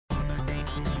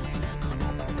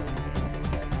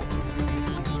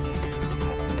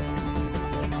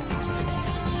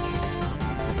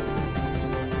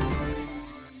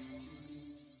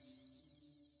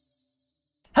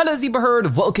Hello Zebra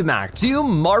Herd, welcome back to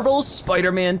Marvel's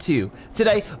Spider-Man 2.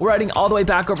 Today, we're riding all the way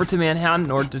back over to Manhattan,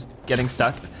 or just getting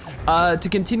stuck, to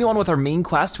continue on with our main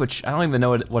quest, which I don't even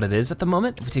know what it is at the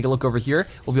moment. If we take a look over here,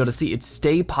 we'll be able to see it's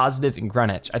Stay Positive in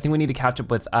Greenwich. I think we need to catch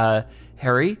up with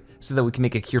Harry so that we can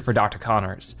make a cure for Dr.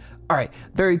 Connors. All right,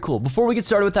 very cool. Before we get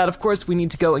started with that, of course, we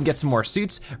need to go and get some more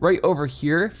suits. Right over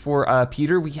here for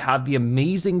Peter, we have the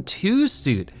Amazing 2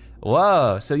 suit.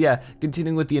 Whoa, so yeah,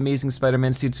 continuing with the Amazing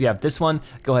Spider-Man suits, we have this one.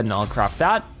 Go ahead and I'll craft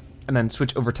that. And then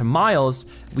switch over to Miles.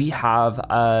 We have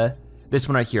this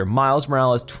one right here, Miles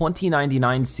Morales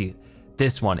 2099 suit.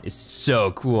 This one is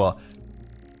so cool. All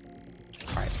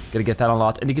right, gotta get that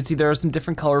unlocked. And you can see there are some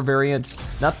different color variants.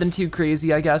 Nothing too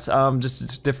crazy, I guess,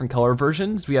 just different color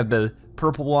versions. We have the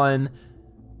purple one,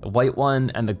 the white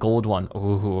one, and the gold one.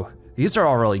 Ooh, these are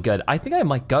all really good. I think I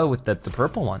might go with the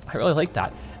purple one. I really like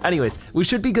that. Anyways, we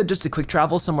should be good just to quick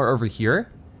travel somewhere over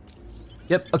here.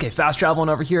 Yep, okay, fast traveling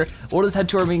over here. We'll just head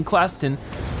to our main quest and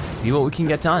see what we can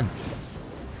get done.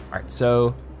 All right,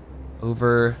 so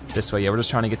over this way. Yeah, we're just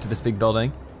trying to get to this big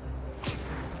building.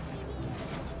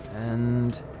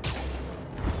 And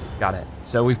got it.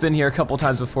 So we've been here a couple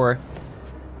times before.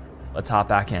 Let's hop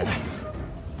back in.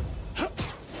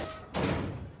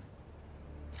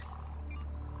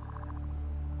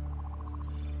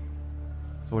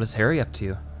 So what is Harry up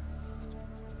to?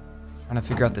 Trying to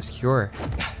figure out this cure.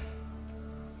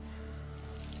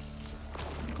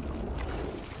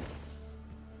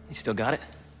 You still got it?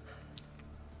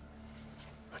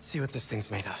 Let's see what this thing's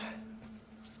made of.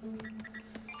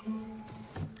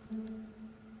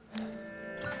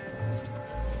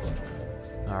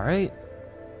 All right,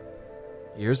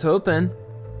 here's hoping.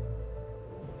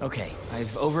 Okay,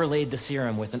 I've overlaid the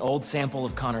serum with an old sample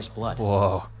of Connor's blood.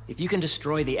 Whoa. If you can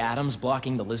destroy the atoms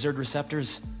blocking the lizard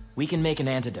receptors, we can make an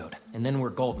antidote, and then we're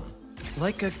golden.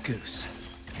 Like a goose.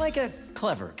 Like a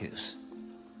clever goose.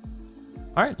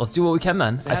 All right, let's do what we can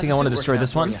then. I think I want to destroy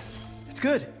this one. It's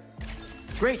good.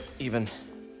 Great, even.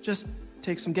 Just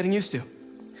takes some getting used to.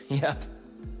 Yep.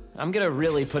 I'm gonna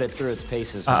really put it through its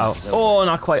paces. Uh-oh. Oh,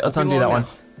 not quite. Let's undo that one.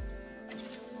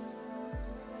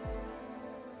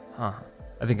 Huh.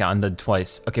 I think I undid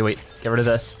twice. Okay, wait, get rid of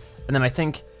this. And then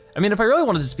I mean, if I really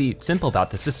wanted to just be simple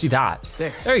about this, just do that.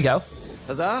 There you go.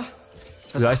 Huzzah.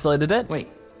 You isolated it? Wait,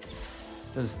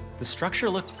 does the structure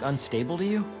look unstable to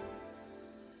you?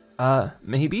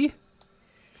 Maybe?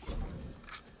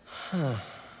 Huh.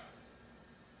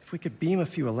 If we could beam a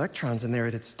few electrons in there,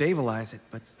 it'd stabilize it,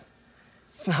 but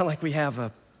it's not like we have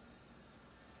a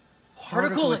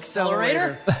particle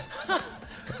accelerator.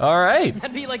 All right.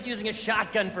 That'd be like using a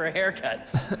shotgun for a haircut.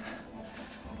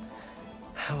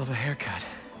 Hell of a haircut.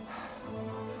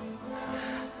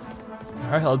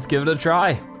 All right, let's give it a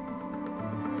try.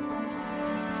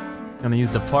 Gonna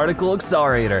use the particle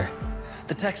accelerator.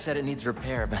 The text said it needs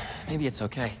repair, but maybe it's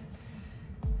okay.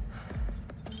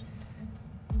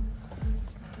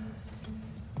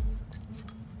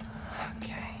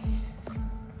 Okay.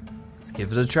 Let's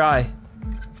give it a try.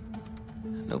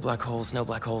 No black holes, no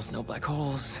black holes, no black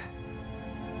holes.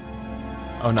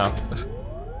 Oh no.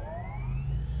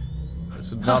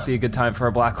 This would not be a good time for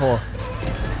a black hole.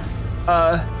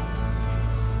 Uh-oh.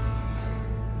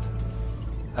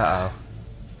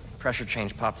 Pressure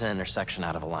change popped an intersection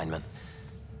out of alignment.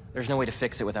 There's no way to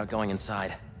fix it without going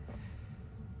inside.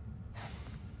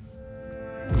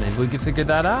 Maybe we can figure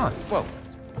that out. Whoa.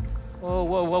 Whoa,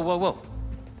 whoa, whoa, whoa, whoa.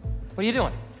 What are you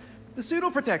doing? The suit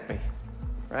will protect me,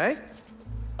 right?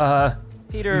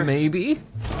 Peter. Maybe?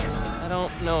 I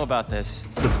don't know about this.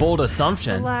 It's a bold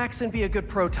assumption. Relax and be a good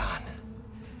proton.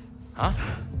 Huh?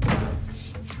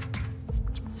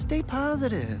 Stay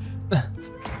positive.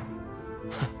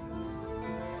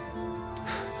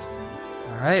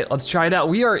 All right, let's try it out.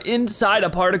 We are inside a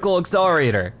particle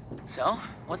accelerator. So,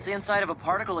 what's the inside of a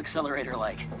particle accelerator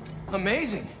like?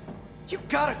 Amazing. You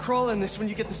gotta crawl in this when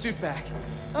you get the suit back.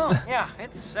 Oh, yeah,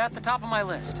 it's at the top of my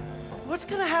list. What's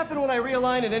gonna happen when I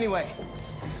realign it anyway?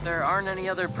 If there aren't any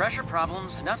other pressure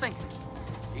problems, nothing.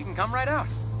 You can come right out.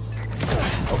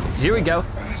 Oh, here we go.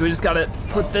 So we just gotta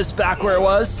put this back where it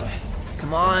was.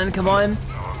 Come on, come on.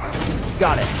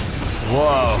 Got it.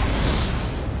 Whoa.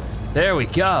 There we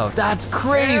go. That's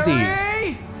crazy.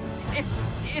 Harry!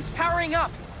 It's powering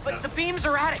up, but the beam's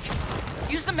erratic.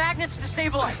 Use the magnets to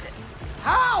stabilize it.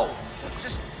 How?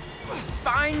 Just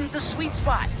find the sweet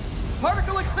spot.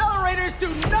 Particle accelerators do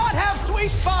not have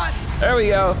sweet spots! There we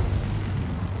go.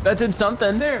 That did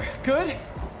something. There, good?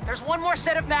 There's one more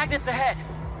set of magnets ahead.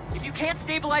 If you can't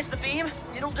stabilize the beam,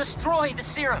 it'll destroy the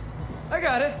serum. I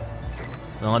got it.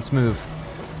 Well, let's move.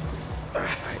 All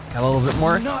right, got a little bit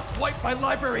more. Do not wipe my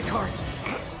library cards.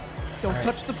 Don't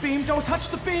touch the beam, don't touch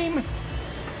the beam!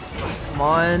 Come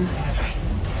on.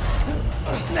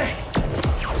 Next!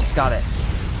 Got it.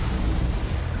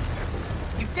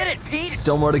 You did it, Pete!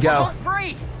 Still more to go.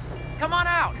 Free! Come on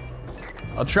out!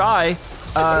 I'll try.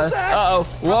 that? Uh-oh.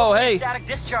 Whoa, hey. Static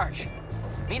discharge.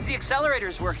 Means the accelerator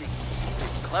is working.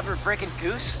 Clever frickin'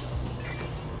 goose.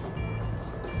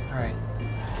 All right.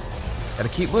 Gotta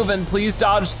keep moving. Please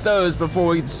dodge those before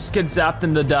we just get zapped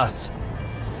into dust.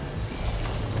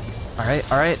 All right,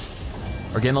 all right.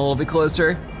 We're getting a little bit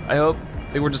closer, I hope.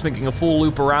 I think we're just making a full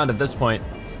loop around at this point.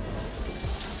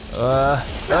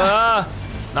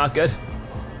 Not good.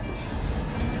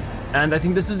 And I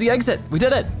think this is the exit. We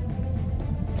did it.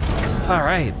 All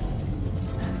right.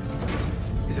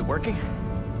 Is it working?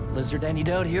 Lizard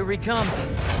antidote, here we come.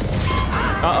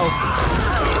 Uh-oh.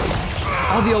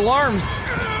 Oh, the alarms.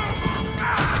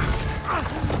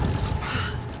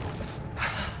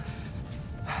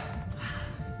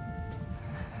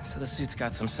 So the suit's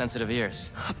got some sensitive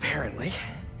ears. Apparently.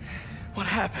 What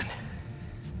happened?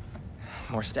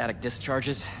 More static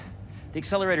discharges. The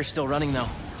accelerator's still running though.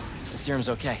 The serum's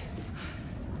okay.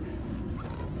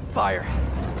 Fire.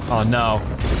 Oh no.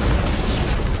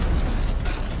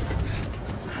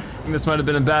 I think this might have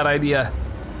been a bad idea.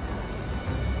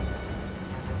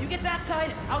 You get that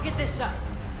side, I'll get this side.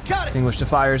 Got it! Extinguish the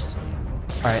fires.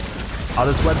 All right, I'll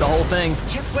just wet the whole thing.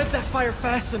 Can't wet that fire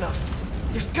fast enough.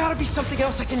 There's gotta be something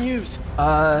else I can use.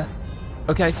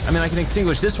 Okay, I mean I can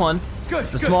extinguish this one. Good,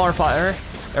 It's a good. smaller fire.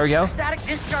 There we go. Static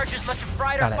discharges must have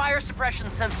fried Got our it. fire suppression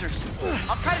sensors.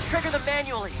 I'll try to trigger them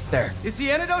manually. There. Is the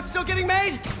antidote still getting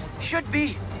made? Should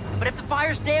be. But if the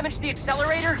fires damage the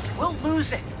accelerator, we'll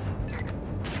lose it.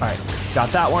 All right, got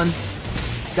that one.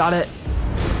 Got it.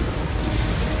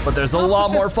 But there's a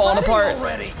lot more falling apart.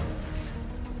 Already.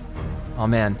 Oh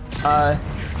man.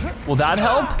 Will that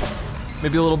help?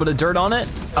 Maybe a little bit of dirt on it?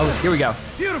 Oh, here we go.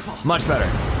 Beautiful. Much better.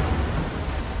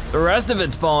 The rest of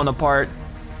it's falling apart.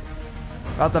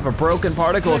 About to have a broken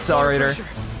particle Nice water accelerator. pressure.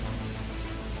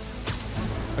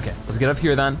 Okay, let's get up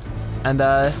here then. And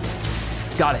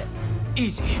got it.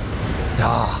 Easy.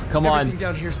 Ah, come Everything on.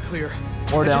 down here's clear.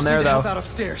 More I down just there need to though. help out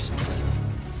upstairs.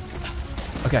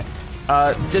 Okay,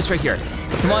 this right here.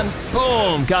 Come on,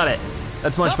 boom, got it.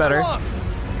 That's much Help better. along.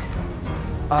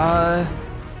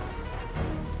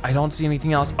 I don't see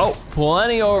anything else. Oh,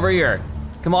 plenty over here.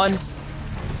 Come on.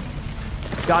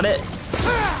 Got it.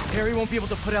 Harry won't be able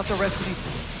to put out the rest of these.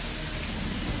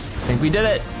 I think we did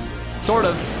it. Sort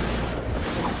of.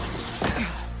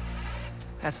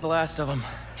 That's the last of them.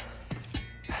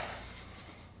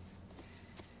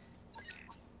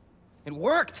 It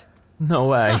worked! No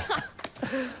way.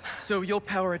 So you'll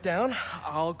power it down.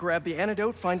 I'll grab the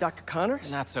antidote, find Dr.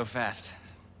 Connors. Not so fast.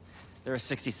 There are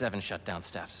 67 shutdown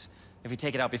steps. If we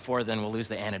take it out before then, we'll lose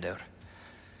the antidote.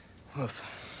 Oof.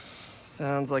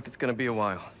 Sounds like it's gonna be a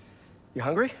while. You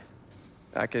hungry?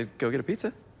 I could go get a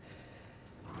pizza.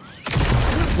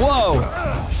 Whoa,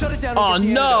 Shut it down. Oh, and get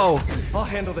the no. antidote. I'll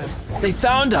handle them. they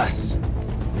found us.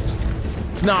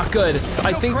 Not good.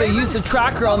 I think they used the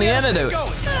tracker on the antidote.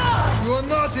 You are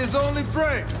not his only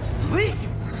friend. Lee,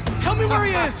 tell me where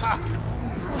he is. All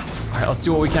right, let's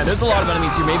do what we can. There's a lot of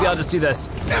enemies here. Maybe I'll just do this.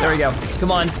 There we go.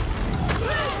 Come on.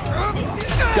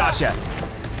 Gotcha.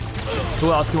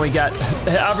 Who else can we get?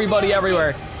 Everybody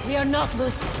everywhere. We are not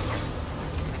losing.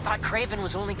 I thought Craven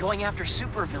was only going after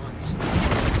supervillains.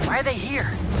 Why are they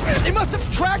here? They must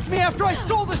have tracked me after I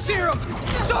stole the serum.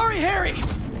 Sorry, Harry.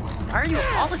 Why are you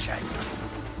apologizing?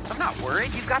 I'm not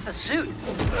worried, you've got the suit.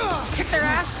 Kick their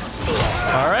asses.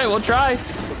 All right, we'll try.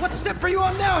 What step are you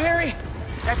on now, Harry?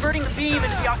 Diverting the beam into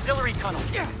the auxiliary tunnel.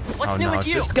 What's Oh new no, with it's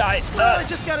you? this guy. Well, I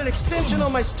just got an extension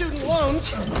on my student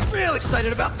loans. Real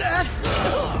excited about that.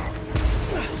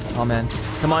 Oh man,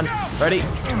 come on, ready?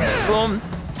 Boom,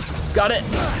 got it.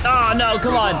 Oh no,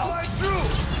 come on.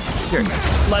 Here,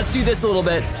 let's do this a little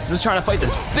bit. I'm just trying to fight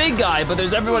this big guy, but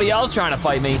there's everybody else trying to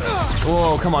fight me.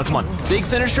 Whoa, come on, come on. Big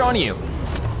finisher on you.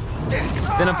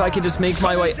 Then if I could just make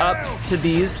my way up to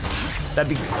these, that'd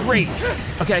be great.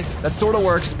 Okay, that sort of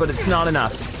works, but it's not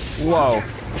enough. Whoa.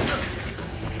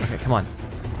 Okay, come on.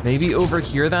 Maybe over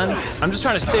here then? I'm just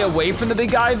trying to stay away from the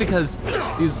big guy because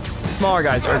these smaller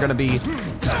guys are gonna be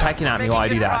just pecking at me while I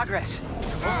do Making good that. progress.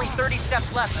 Only 30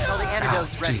 steps left until the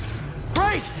antidote's ready. Jeez.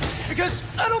 Great, because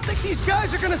I don't think these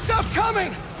guys are gonna stop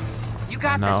coming. You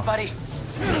got No. this, buddy.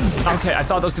 Okay, I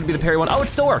thought that was gonna be the parry one. Oh, it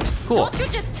still worked. Cool. Don't you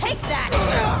just take that?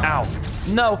 Ow.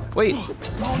 No, wait.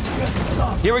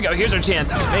 Here we go, here's our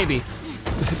chance, maybe.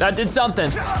 That did something.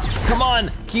 Come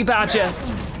on, keep at ya.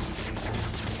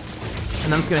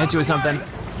 And I'm just gonna hit you with something.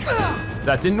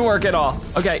 That didn't work at all.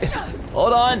 Okay,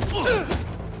 hold on.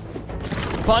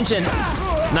 Come punching.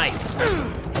 Nice.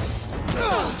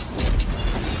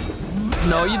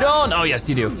 No, you don't. Oh, yes,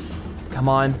 you do. Come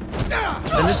on.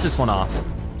 Finish this one off.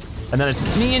 And then it's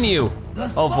just me and you,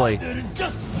 hopefully.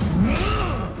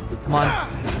 Come on.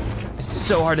 It's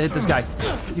so hard to hit this guy.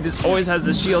 He just always has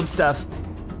the shield stuff.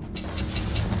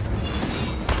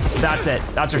 That's it,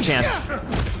 that's our chance.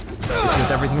 This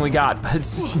is everything we got, but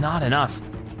it's just not enough.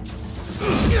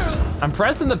 I'm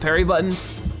pressing the parry button.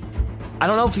 I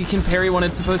don't know if you can parry when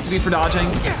it's supposed to be for dodging.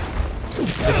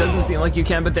 It doesn't seem like you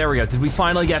can, but there we go. Did we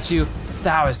finally get you?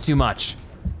 That was too much.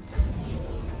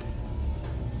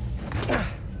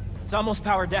 It's almost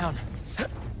powered down.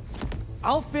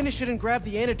 I'll finish it and grab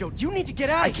the antidote. You need to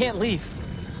get out. I can't leave.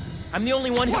 I'm the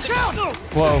only one who. Watch out!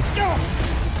 Whoa.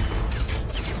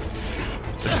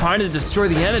 They're trying to destroy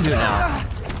the antidote now.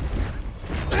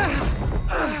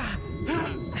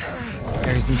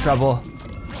 Harry's in trouble.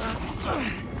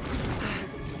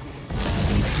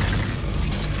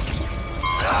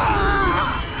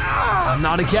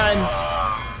 Not again.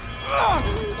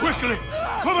 Quickly,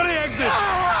 cover the exits.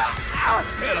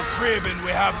 Tell Craven we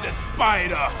have the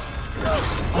spider.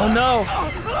 Oh no.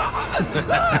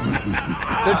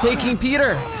 They're taking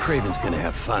Peter. Craven's gonna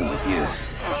have fun with you.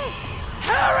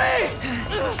 Harry!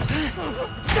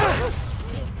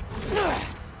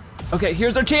 Okay,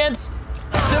 here's our chance.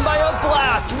 Symbiote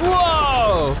blast,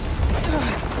 whoa!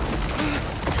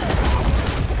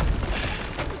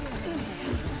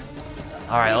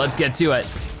 All right, let's get to it.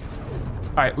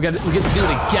 All right, we get to do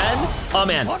it again? Oh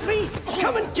man. Want me?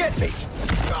 Come and get me.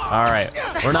 All right,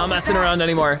 we're not messing around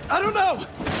anymore. I don't know.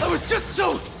 I was just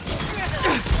so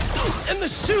in the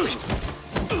suit.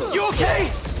 You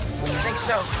okay? I think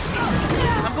so.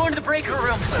 I'm going to the breaker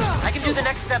room. I can do the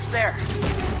next steps there.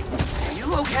 Are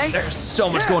you okay? There's so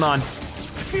much going on. I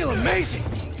feel amazing.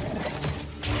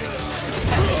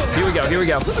 Here we go, here we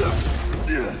go.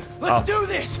 Let's do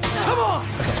this. Come on.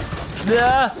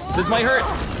 This might hurt.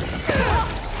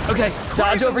 Okay,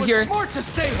 dodge over here. Smart to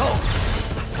stay home.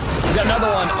 We got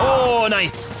another one. Oh,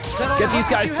 nice. Get these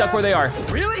guys stuck where they are.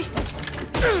 Really?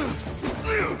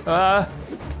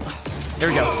 Here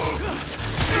we go.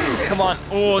 Come on.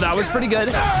 Oh, that was pretty good.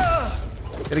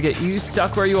 Gotta get you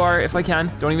stuck where you are if I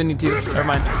can. Don't even need to. Never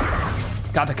mind.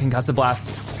 Got the concussive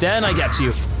blast. Then I get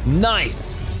you.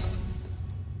 Nice.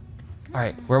 All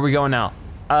right, where are we going now?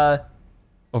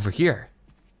 Over here.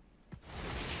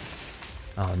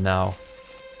 Oh no.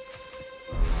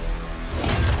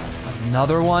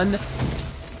 Another one?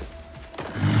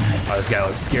 Oh, this guy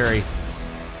looks scary.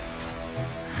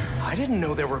 I didn't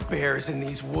know there were bears in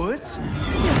these woods.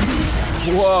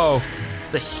 Whoa,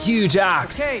 it's a huge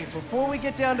axe. Okay, before we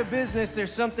get down to business,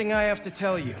 there's something I have to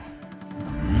tell you.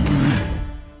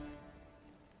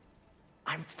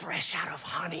 I'm fresh out of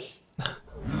honey.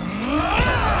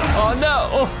 Oh no!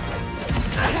 Oh.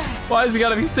 Why is he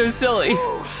gotta be so silly?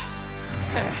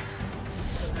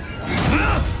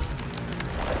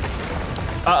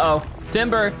 Uh-oh,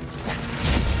 Timber.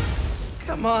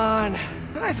 Come on,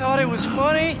 I thought it was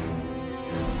funny.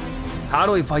 How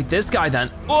do we fight this guy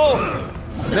then? Oh,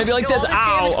 maybe like this.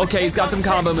 Ow, okay, he's got some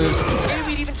combo moves. Maybe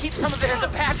we'd even keep some of it as a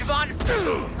badge of honor.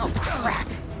 Oh crap.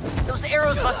 Those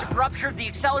arrows must have ruptured the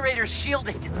accelerator's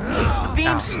shielding. The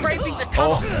beam's scraping the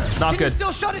tunnel. Oh, not Can you good.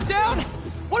 still shut it down?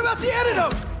 What about the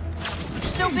antidote?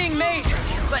 Still being made,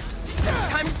 but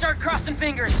time to start crossing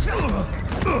fingers.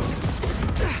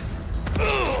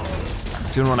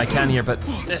 Doing what I can here, but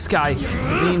this guy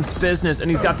means business, and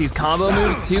he's got these combo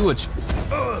moves too, which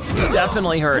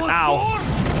definitely hurt. Ow.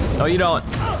 No, you don't.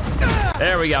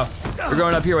 There we go. You're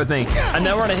going up here with me. And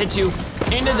then we're gonna hit you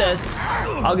into this.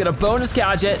 I'll get a bonus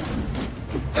gadget.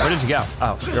 Where did you go?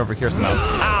 Oh, you're over here somehow.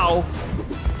 Ow.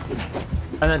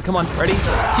 And then, come on, ready?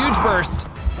 Huge burst.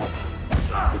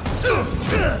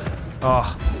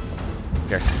 Oh.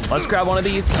 Here, let's grab one of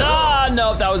these. Ah,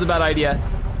 no, that was a bad idea.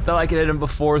 Thought I could hit him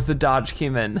before the dodge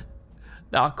came in.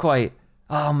 Not quite,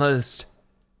 almost.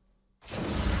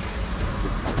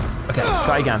 Okay,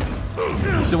 try again.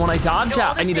 So when I dodge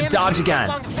out, I need to dodge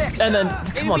again. And then,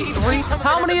 come on, 3.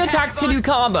 How many attacks can you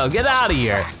combo? Get out of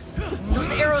here. Those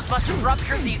arrows must have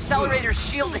ruptured the accelerator's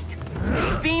shielding.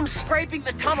 The beam's scraping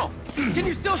the tunnel. Can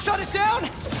you still shut it down?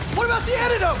 What about the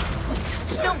antidote?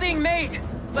 Still being made,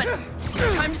 but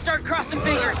time to start crossing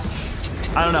fingers.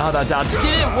 I don't know how that dodge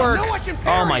didn't work. No, I can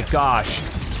parry. Oh my gosh.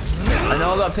 I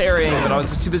know about parrying, but I was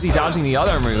just too busy dodging the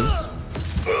other moves.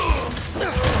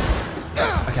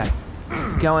 Okay,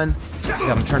 going. I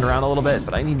got him turned around a little bit,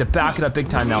 but I need to back it up big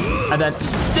time now. And then,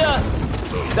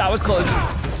 that was close.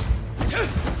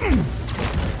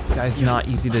 This guy's not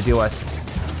easy to deal with,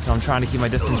 so I'm trying to keep my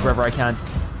distance wherever I can.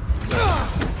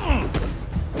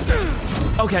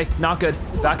 Okay, not good.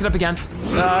 Back it up again.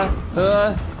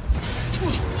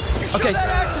 Okay,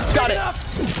 got it.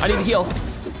 I need to heal.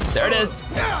 There it is.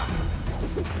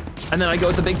 And then I go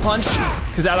with the big punch,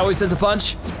 because that always does a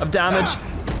bunch of damage.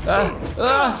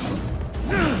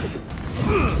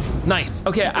 Nice,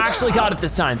 okay, I actually got it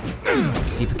this time.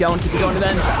 Keep it going, and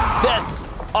then this.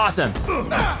 Awesome.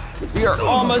 We are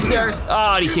almost there.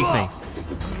 Ah, he kicked me.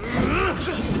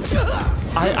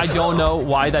 I don't know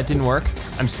why that didn't work.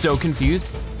 I'm so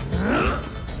confused.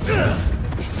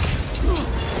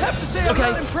 Have to say, I'm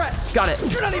not impressed. Got it.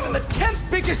 You're not even the 10th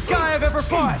biggest guy I've ever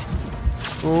fought.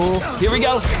 Ooh, here we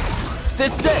go.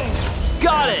 This is it.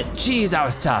 Got it. Jeez, that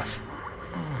was tough.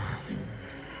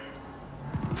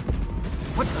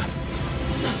 What the?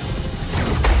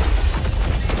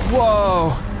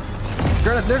 Whoa.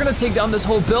 They're gonna take down this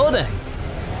whole building.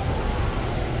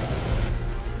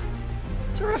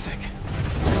 Terrific.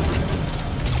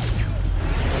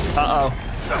 Uh-oh.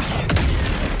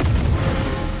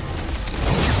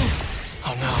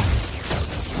 Oh no.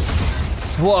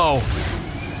 Whoa.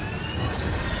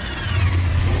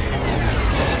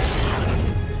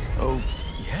 Oh,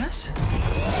 yes?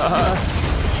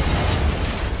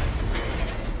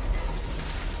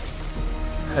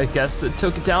 I guess it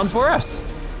took it down for us.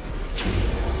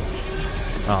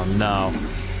 Oh no.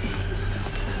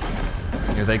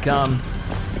 Here they come.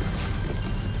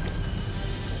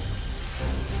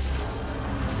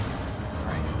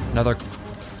 Another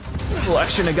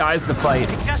collection of guys to fight.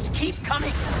 They just keep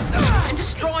coming and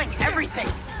destroying everything.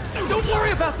 Don't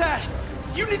worry about that.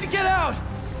 You need to get out.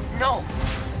 No,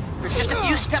 there's just a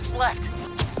few steps left.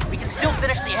 We can still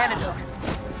finish the antidote.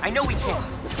 I know we can.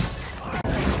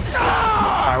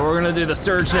 All right, we're gonna do the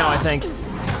surge now, I think.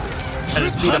 And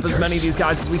just beat up as many of these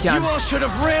guys as we can. You all should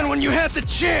have ran when you had the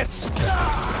chance.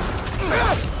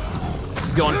 This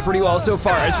is going pretty well so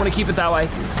far. I just want to keep it that way.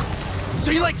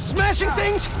 So you like smashing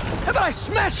things? How about I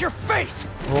smash your face?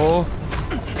 Oh.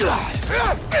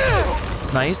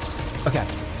 Nice. Okay.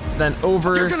 Then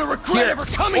over You're gonna regret here. ever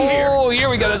coming here. Oh, here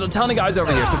we go. There's a ton of guys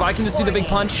over here. So if I can just do the big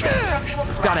punch.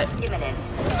 Got it.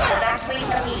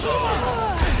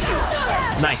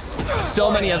 Nice. So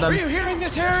many of Are them. you hearing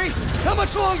this, Harry? How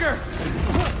much longer?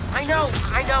 I know.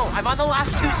 I'm on the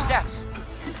last 2 steps.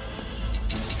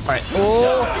 All right.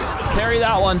 Oh, parry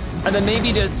that one. And then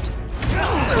maybe just,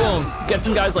 boom, get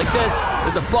some guys like this.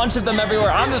 There's a bunch of them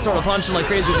everywhere. I'm just sort of punching like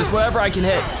crazy, just whatever I can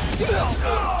hit.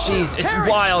 Jeez, it's Harry,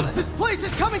 wild. This place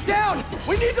is coming down.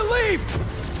 We need to leave.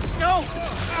 No,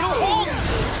 hold.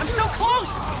 I'm so close.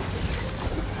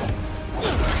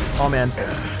 Oh man,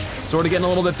 sort of getting a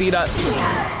little bit beat up.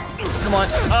 Come on,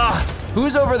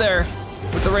 who's over there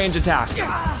with the range attacks?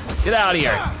 Get out of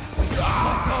here.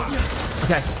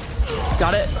 Okay,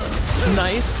 got it,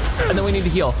 nice. And then we need to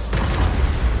heal.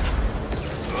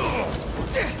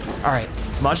 All right,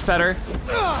 much better.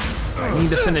 I need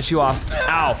to finish you off.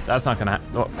 Ow, that's not gonna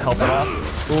help at all.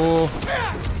 Ooh,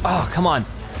 oh, come on.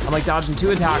 I'm like dodging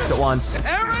 2 attacks at once.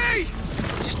 Harry!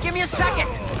 Just give me a second.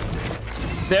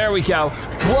 There we go.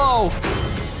 Whoa!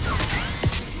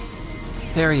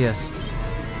 There he is.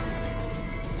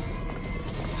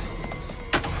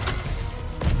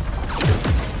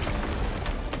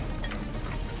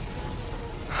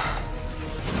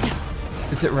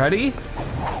 Is it ready?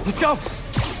 Let's go.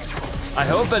 I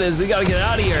hope it is. We gotta get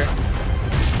out of here.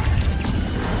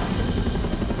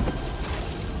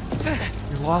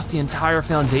 We lost the entire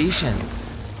foundation.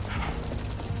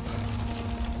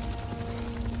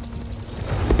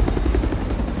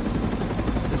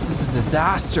 This is a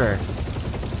disaster.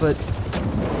 But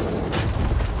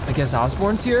I guess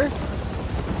Osborn's here?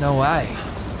 No way.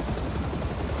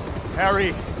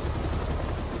 Harry!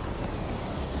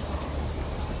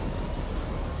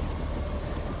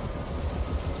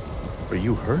 Are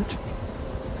you hurt?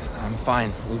 I'm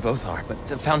fine. We both are. But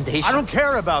the foundation. I don't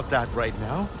care about that right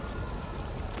now.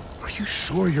 Are you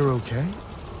sure you're okay?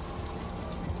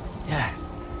 Yeah.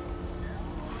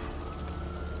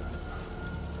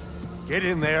 Get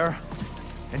in there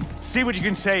and see what you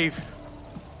can save.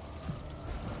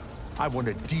 I want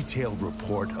a detailed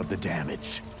report of the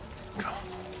damage.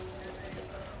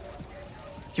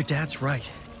 Your dad's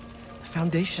right. The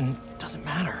foundation doesn't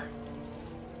matter.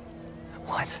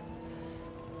 What?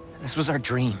 This was our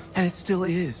dream. And it still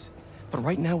is. But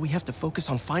right now we have to focus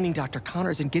on finding Dr.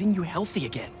 Connors and getting you healthy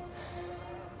again.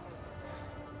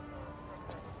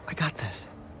 I got this.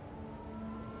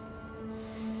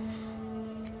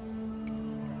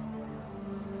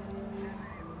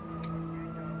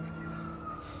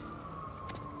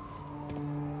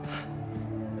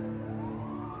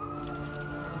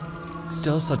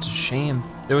 still such a shame.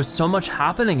 There was so much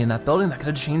happening in that building that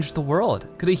could have changed the world,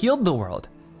 could have healed the world.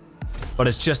 But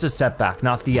it's just a setback,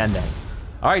 not the ending.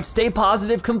 All right, stay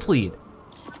positive, complete.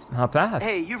 Not bad.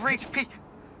 Hey, you've reached peak.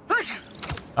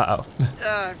 Uh-oh.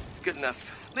 It's good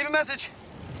enough. Leave a message.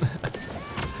 All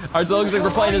right, so it looks like we're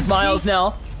playing as Miles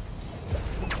now.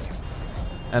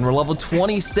 And we're level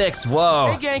 26,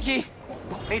 whoa. Hey, Genki.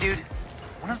 Hey, dude.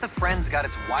 One of the friends got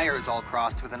its wires all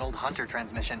crossed with an old Hunter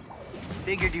transmission.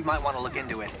 Figured you might want to look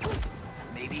into it.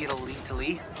 Maybe it'll lead to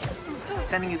Lee.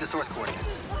 Sending you the source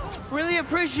coordinates. Really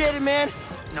appreciate it, man.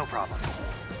 No problem.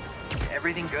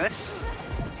 Everything good?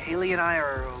 Haley and I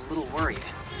are a little worried.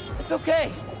 It's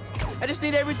okay. I just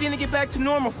need everything to get back to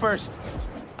normal first.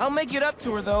 I'll make it up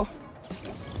to her, though.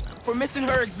 For missing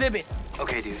her exhibit.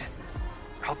 Okay, dude.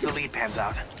 Hope the lead pans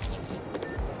out.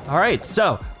 All right,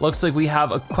 so looks like we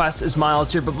have a quest as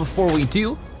Miles here, but before we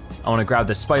do, I wanna grab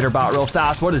the Spider-Bot real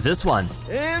fast. What is this one?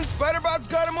 And Spider-Bot's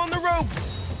got him on the rope.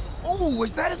 Oh,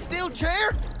 is that a steel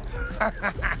chair?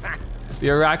 The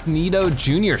Arachnido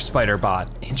Junior Spider-Bot,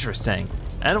 interesting.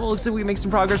 And it looks like we make some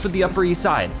progress with the Upper East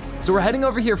Side. So we're heading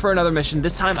over here for another mission,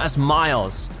 this time as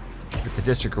Miles. With the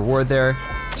district reward there,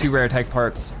 2 rare tech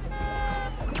parts.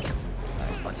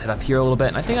 Let's head up here a little bit,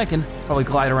 and I think I can probably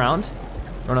glide around.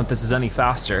 I don't know if this is any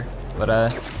faster,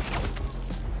 but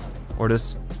we're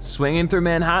just swinging through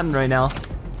Manhattan right now.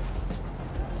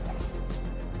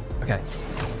 Okay.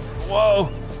 Whoa!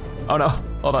 Oh no,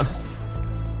 hold on.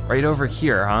 Right over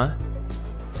here, huh?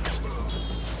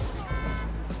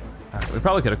 All right, we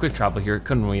probably could have quick travel here,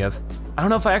 couldn't we have? I don't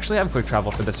know if I actually have quick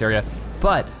travel for this area,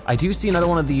 but I do see another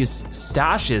one of these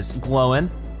stashes glowing.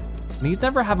 And these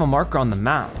never have a marker on the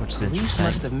map, which is interesting.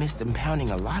 must have missed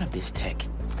impounding a lot of this tech.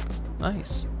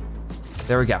 Nice.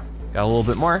 There we go. Got a little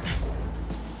bit more.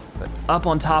 But up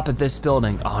on top of this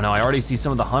building, oh no, I already see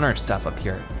some of the Hunter stuff up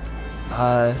here.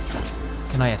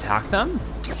 Can I attack them?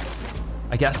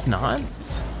 I guess not.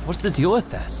 What's the deal with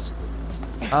this?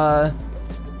 Oh,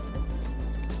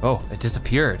 it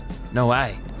disappeared. No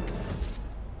way.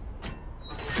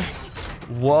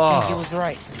 Whoa. I think he was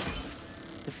right.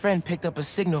 The friend picked up a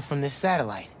signal from this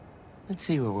satellite. Let's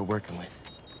see what we're working with.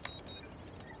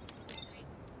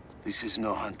 This is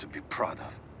no hunt to be proud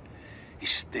of. A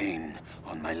stain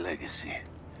on my legacy.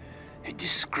 A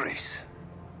disgrace,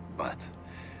 but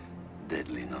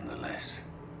deadly nonetheless.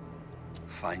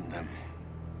 Find them.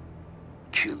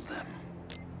 Kill them.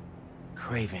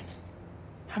 Craven.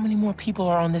 How many more people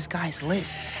are on this guy's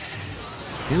list?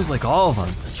 Seems like all of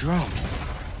them. A drone.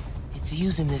 It's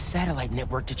using this satellite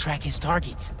network to track his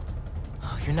targets.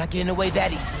 Oh, you're not getting away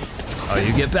that easily. Oh,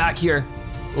 you get back here.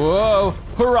 Whoa,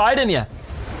 we're riding ya.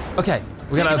 Okay,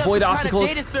 we gotta avoid obstacles.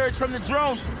 Data surge from the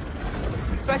drone.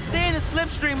 If I stay in the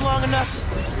slipstream long enough,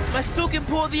 my suit can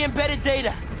pull the embedded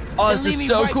data. Oh, this is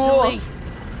so cool. All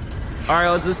right,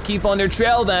 let's just keep on your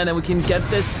trail then, and we can get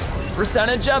this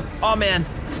percentage up. Oh man,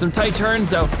 some tight turns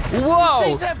though. Whoa!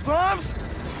 Things have bombs.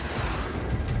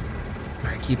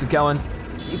 All right, keep it going.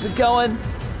 Keep it going.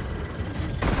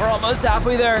 We're almost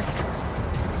halfway there.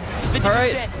 50%. All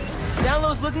right.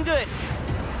 Download's looking good.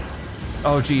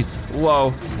 Oh geez,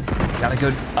 whoa. Gotta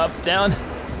go up, down,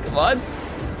 come on.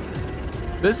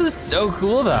 This is so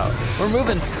cool though. We're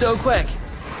moving so quick.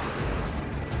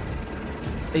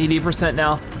 80%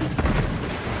 now.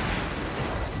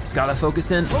 Just gotta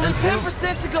focus in. Only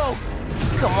 10% to go.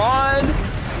 Come on.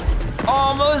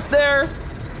 Almost there.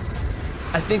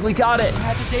 I think we got it. I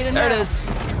have the data There now. it is.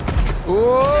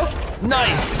 Whoa,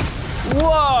 nice.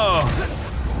 Whoa.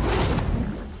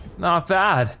 Not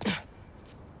bad.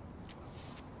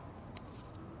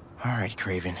 All right,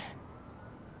 Craven.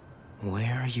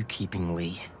 Where are you keeping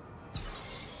Lee?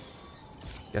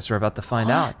 Guess we're about to find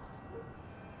out.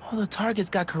 All the targets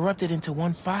got corrupted into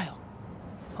one file.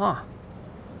 Huh.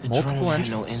 The Multiple drone had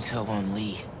no entries. intel on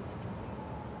Lee.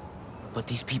 But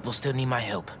these people still need my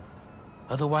help.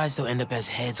 Otherwise, they'll end up as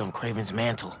heads on Craven's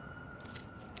mantle.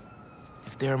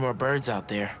 If there are more birds out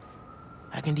there,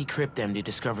 I can decrypt them to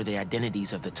discover the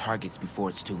identities of the targets before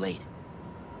it's too late.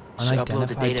 Should upload the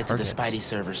Unidentified data targets. to the Spidey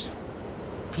servers.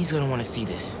 He's gonna want to see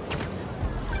this.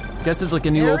 Guess it's like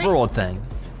a new Harry? overworld thing.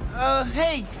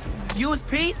 Hey, you with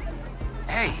Pete?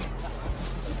 Hey.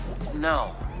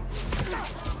 No.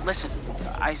 Listen,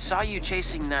 I saw you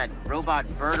chasing that robot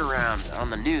bird around on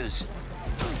the news.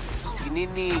 You need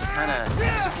any kind of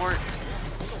tech support?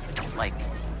 Like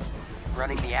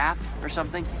running the app or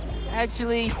something?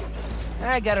 Actually,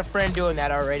 I got a friend doing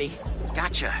that already.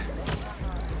 Gotcha.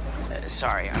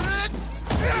 Sorry, I'm just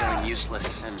feeling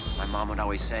useless, and my mom would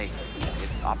always say,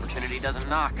 if opportunity doesn't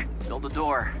knock, build a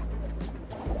door.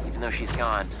 Even though she's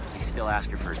gone, I still ask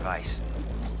her for advice.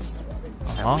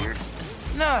 Is that weird?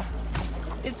 Nah,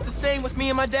 it's the same with me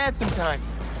and my dad sometimes.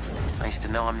 Nice to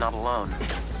know I'm not alone.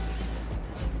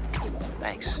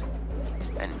 Thanks.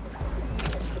 And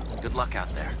good luck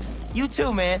out there. You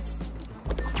too, man.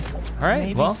 All right,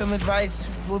 Maybe well, some advice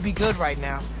will be good right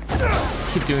now.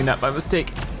 keep doing that by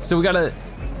mistake. So we gotta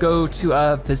go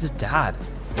to visit Dad.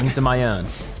 Wings of my own.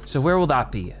 So where will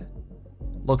that be?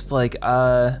 Looks like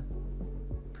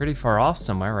pretty far off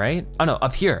somewhere, right? Oh no,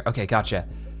 up here. Okay, gotcha.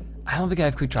 I don't think I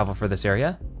have quick travel for this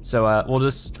area. So we'll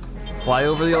just fly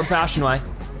over the old-fashioned way.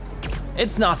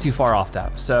 It's not too far off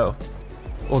though, so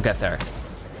we'll get there.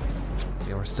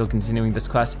 Okay, we're still continuing this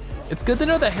quest. It's good to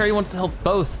know that Harry wants to help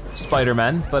both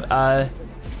Spider-Men, but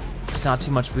it's not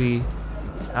too much we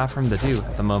have for him to do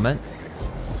at the moment.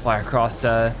 We'll fly across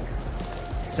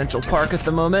Central Park at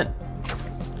the moment.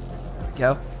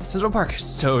 Go. Central Park is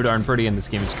so darn pretty in this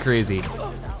game, it's crazy.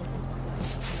 All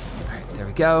right, there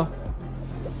we go.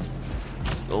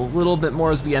 Just a little bit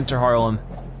more as we enter Harlem.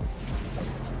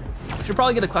 Should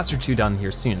probably get a quest or two done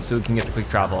here soon so we can get the quick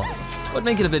travel. Would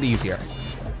make it a bit easier.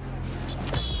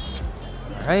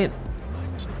 All right,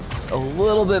 just a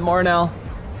little bit more now.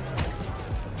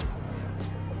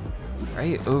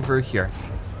 Right over here.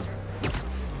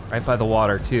 Right by the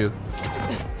water too.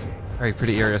 Very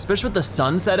pretty area, especially with the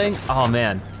sun setting. Oh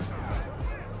man.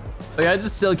 Like I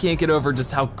just still can't get over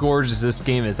just how gorgeous this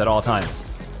game is at all times.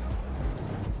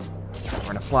 We're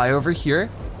gonna fly over here.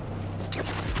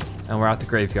 And we're at the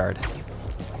graveyard.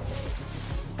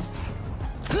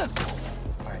 All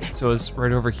right, so it's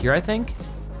right over here, I think?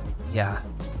 Yeah.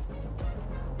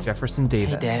 Jefferson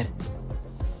Davis. Hey, Dad.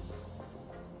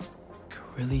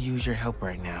 Could really use your help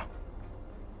right now.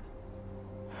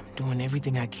 I'm doing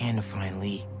everything I can to find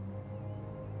Lee.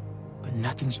 But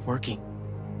nothing's working.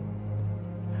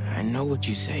 I know what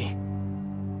you say.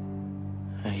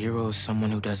 A hero is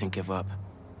someone who doesn't give up.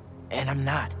 And I'm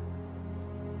not.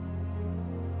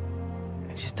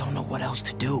 I just don't know what else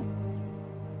to do.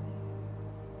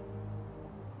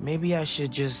 Maybe I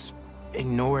should just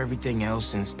ignore everything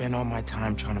else and spend all my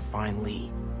time trying to find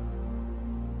Lee.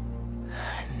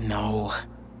 No.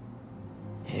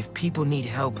 If people need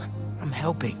help, I'm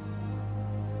helping.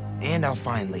 And I'll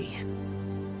find Lee.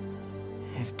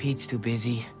 If Pete's too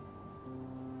busy,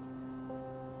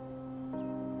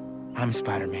 I'm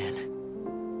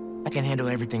Spider-Man. I can handle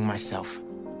everything myself.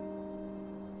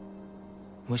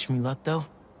 Wish me luck, though?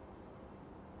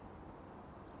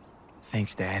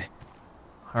 Thanks, Dad.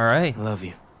 All right. I love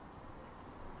you.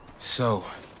 So,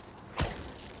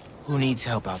 who needs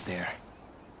help out there?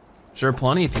 Sure,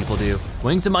 plenty of people do.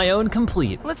 Wings of my own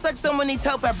complete. Looks like someone needs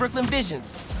help at Brooklyn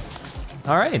Visions.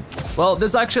 All right. Well,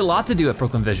 there's actually a lot to do at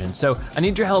Brooklyn Vision, so I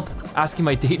need your help asking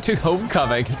my date to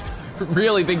homecoming.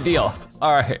 Really big deal.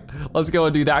 All right, let's go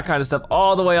and do that kind of stuff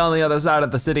all the way on the other side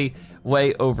of the city,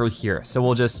 way over here. So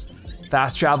we'll just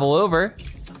fast travel over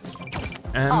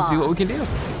and see what we can do.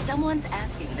 Someone's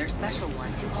asking their special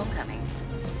one to homecoming.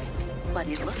 But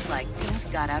it looks like things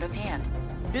got out of hand.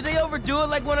 Did they overdo it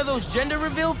like one of those gender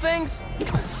reveal things?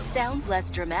 Sounds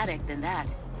less dramatic than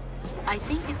that. I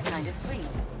think it's kind of sweet.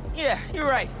 Yeah, you're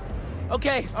right.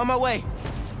 Okay, on my way.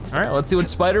 All right, let's see what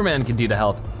Spider-Man can do to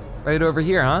help. Right over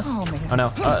here, huh? Oh man. Oh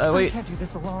no, wait. I can't do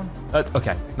this alone.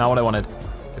 Okay, not what I wanted.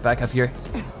 Get back up here.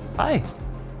 Hi.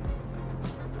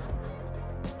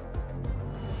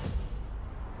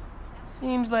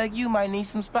 Seems like you might need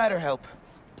some spider help.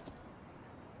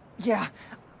 Yeah,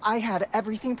 I had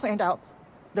everything planned out.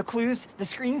 The clues, the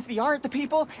screens, the art, the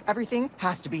people, everything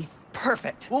has to be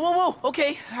perfect. Whoa, whoa, whoa,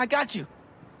 okay, I got you.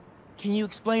 Can you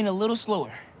explain a little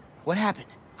slower? What happened?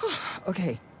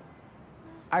 Okay.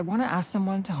 I want to ask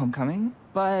someone to homecoming,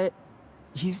 but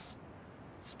he's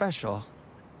special.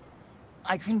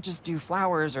 I couldn't just do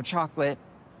flowers or chocolate.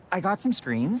 I got some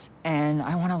screens, and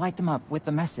I want to light them up with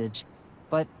the message,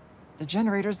 but the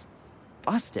generator's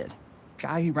busted.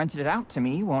 Guy who rented it out to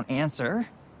me won't answer.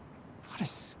 What a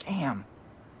scam.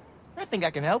 I think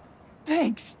I can help.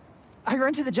 Thanks. I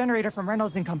rented the generator from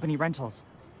Reynolds & Company Rentals.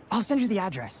 I'll send you the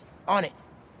address. On it.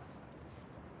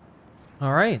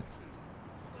 All right.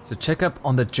 So check up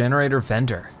on the generator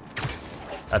vendor.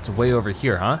 That's way over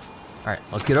here, huh? All right,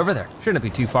 let's get over there. Shouldn't be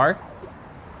too far.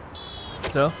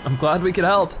 So I'm glad we could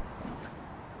help.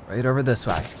 Right over this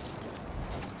way.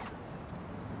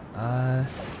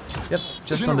 Yep,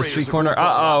 just on the street corner.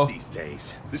 Uh-oh. These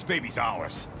days, this baby's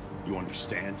ours. You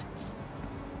understand?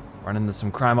 Run into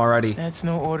some crime already. That's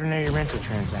no ordinary rental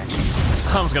transaction.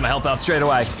 I was gonna help out straight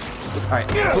away. All right,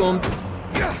 boom.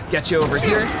 Get you over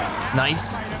here.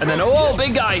 Nice. And then, oh,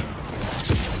 big guy.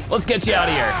 Let's get you out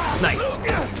of here. Nice.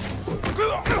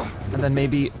 And then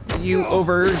maybe you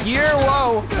over here.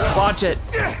 Whoa, watch it.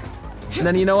 And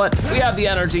then you know what? We have the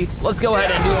energy. Let's go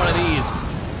ahead and do one of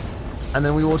these. And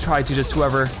then we will try to just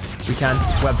whoever we can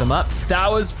web them up.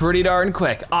 That was pretty darn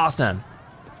quick. Awesome.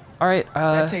 All right.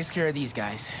 That takes care of these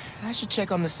guys. I should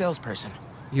check on the salesperson.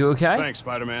 You okay? Thanks,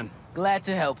 Spider-Man. Glad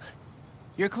to help.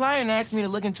 Your client asked me to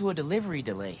look into a delivery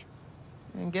delay.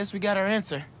 And guess we got our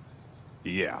answer.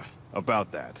 Yeah,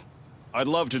 about that. I'd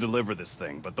love to deliver this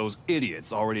thing, but those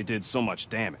idiots already did so much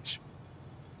damage.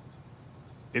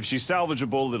 If she's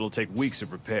salvageable, it'll take weeks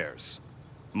of repairs.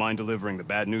 Mind delivering the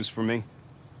bad news for me?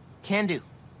 Can do.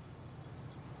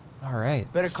 All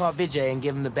right. Better call Vijay and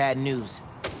give him the bad news.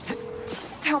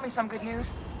 Tell me some good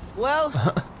news. Well,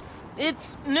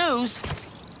 it's news.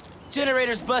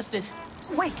 Generator's busted.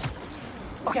 Wait.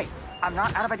 Okay, I'm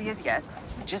not out of ideas yet.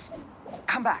 Just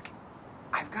come back.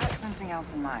 I've got something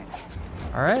else in mind.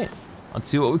 All right. Let's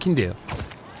see what we can do.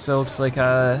 So it looks like,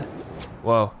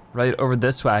 whoa, right over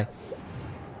this way.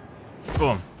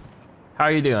 Boom. How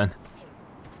are you doing?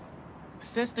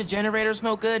 Since the generator's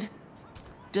no good,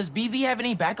 does BV have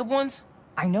any backup ones?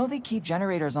 I know they keep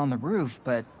generators on the roof,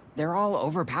 but they're all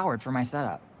overpowered for my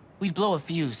setup. We'd blow a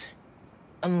fuse.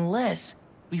 Unless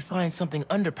we find something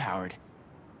underpowered.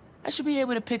 I should be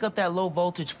able to pick up that low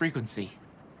voltage frequency.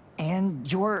 And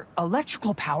your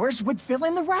electrical powers would fill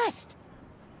in the rest.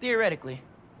 Theoretically.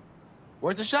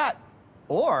 Worth a shot.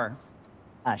 Or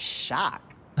a shock.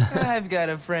 I've got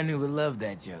a friend who would love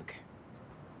that joke.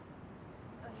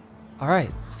 All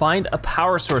right, find a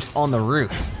power source on the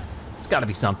roof. It's gotta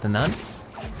be something then.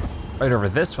 Right over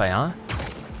this way, huh?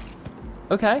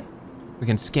 Okay, we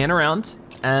can scan around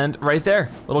and right there,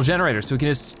 little generator. So we can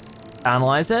just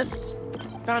analyze it.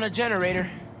 Found a generator,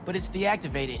 but it's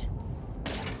deactivated.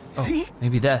 See?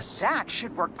 Maybe this. That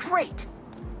should work great.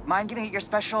 Mind giving it your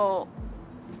special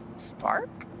spark?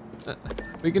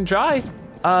 We can try.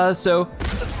 So,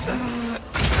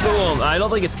 boom, I don't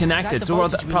think it's connected, so we'll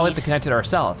probably have to connect it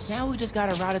ourselves. Now we just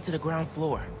gotta route it to the ground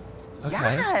floor.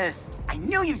 Okay. Yes, I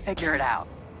knew you'd figure it out.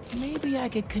 Maybe I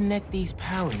could connect these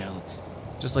power nodes.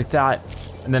 Just like that,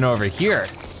 and then over here.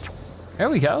 There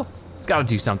we go. It's gotta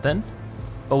do something.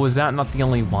 But was that not the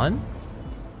only one?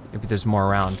 Maybe there's more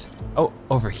around. Oh,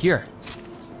 over here.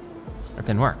 That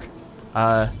didn't work.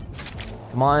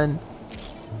 Come on.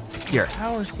 Here.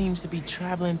 Power seems to be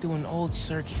traveling through an old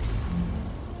circuit.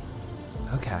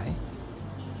 Okay.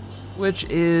 Which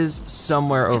is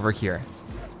somewhere over here.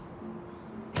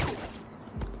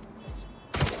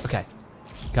 Okay,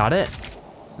 got it.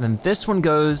 And then this one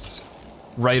goes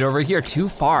right over here, too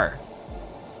far.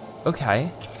 Okay,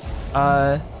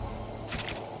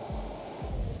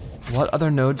 what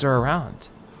other nodes are around?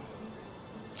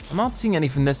 I'm not seeing any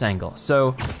from this angle,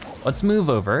 so let's move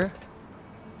over.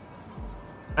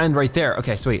 And right there,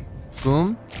 okay, sweet.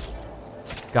 Boom,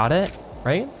 got it,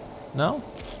 right? No?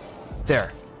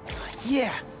 There.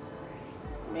 Yeah.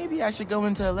 Maybe I should go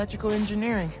into electrical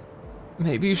engineering.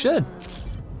 Maybe you should.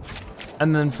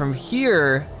 And then from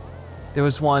here, there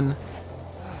was one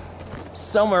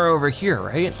somewhere over here,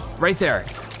 right? Right there.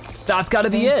 That's gotta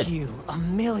be it. Thank you a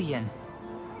million.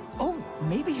 Oh,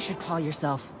 maybe you should call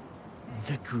yourself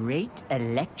the Great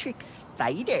Electric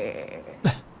Spider.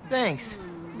 Thanks.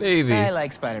 Maybe. I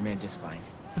like Spider-Man just fine.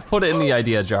 Put it in the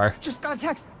idea jar. Just got a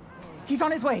text. He's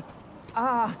on his way.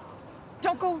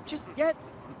 Don't go just yet.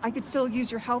 I could still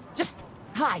use your help. Just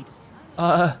hide.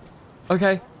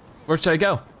 Okay. Where should I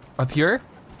go? Up here?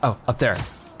 Oh, up there.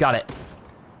 Got it.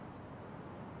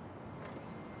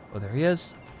 Oh, there he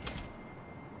is.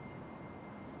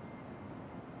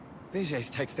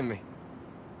 Vijay's texting me.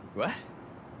 What?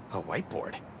 A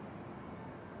whiteboard?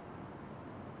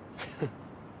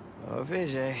 Oh,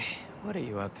 Vijay, what are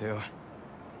you up to?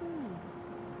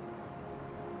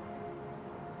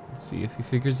 Let's see if he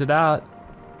figures it out.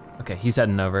 Okay, he's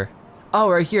heading over. Oh,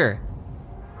 right here.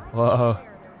 Whoa.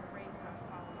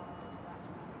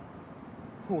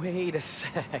 Wait a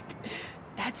sec.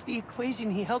 That's the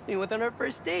equation he helped me with on our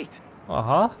first date.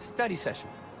 Uh-huh. Study session.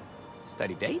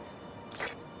 Study date?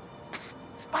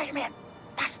 Spider-Man,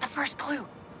 that's the first clue.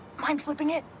 Mind flipping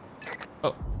it?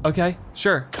 Oh, okay,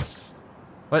 sure.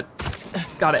 What?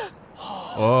 Got it.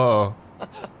 Whoa.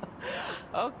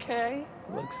 Okay,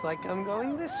 looks like I'm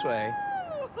going this way.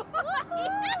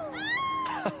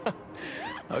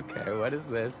 Okay, what is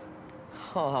this?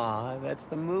 Aw, that's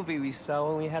the movie we saw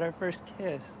when we had our first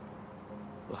kiss.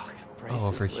 Look, braces,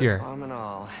 over lip here. balm and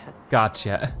all.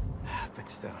 Gotcha. But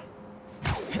still,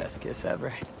 best kiss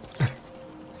ever.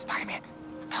 Spider-Man,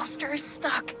 the poster is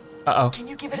stuck. Uh-oh. Can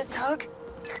you give it a tug?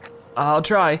 I'll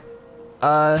try.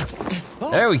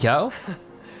 There we go.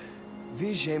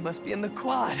 Vijay must be in the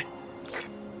quad.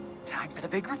 Time for the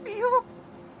big reveal.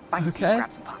 Find a seat, Okay.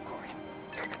 grab some popcorn.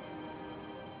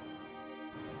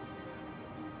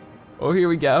 Oh, here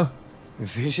we go.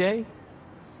 Vijay?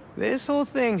 This whole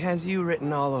thing has you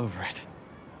written all over it.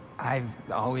 I've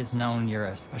always known you're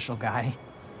a special guy.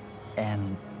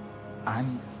 And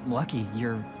I'm lucky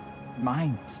you're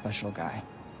my special guy.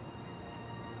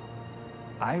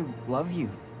 I love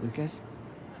you, Lucas.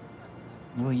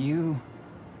 Will you...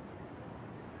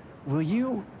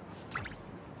 Oh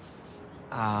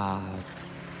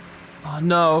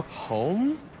no.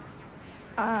 Home?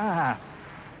 Not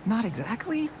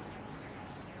exactly.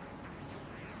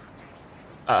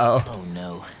 Uh-oh. Oh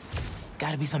no.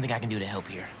 Gotta be something I can do to help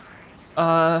here.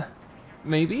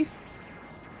 Maybe?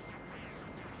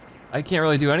 I can't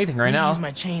really do anything right now. Use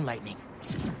my chain lightning.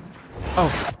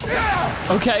 Oh.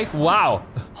 Okay, wow.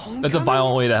 That's a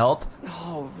violent way to help.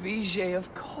 Oh, Vijay,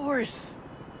 of course.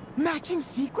 Matching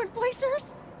sequin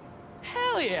placers?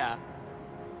 Hell yeah.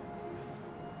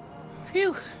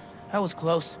 Phew, that was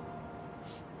close.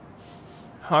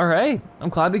 All right, I'm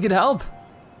glad we could help.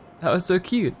 That was so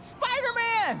cute.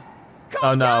 Spider-Man! Oh,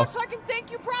 Come no. down so I can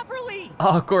thank you properly!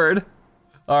 Awkward.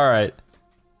 All right.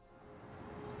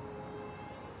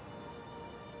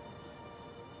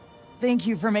 Thank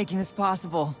you for making this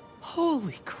possible.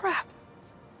 Holy crap.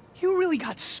 You really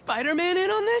got Spider-Man in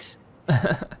on this?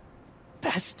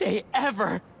 Best day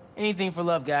ever. Anything for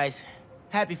love, guys.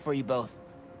 Happy for you both.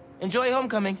 Enjoy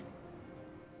homecoming.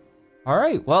 All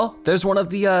right, well, there's one of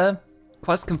the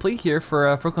quests complete here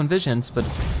for Brooklyn Visions, but I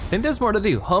think there's more to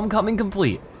do. Homecoming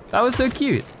complete. That was so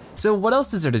cute. So what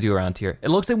else is there to do around here? It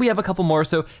looks like we have a couple more,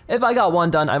 so if I got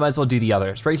one done, I might as well do the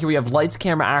others. Right here we have lights,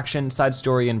 camera, action, side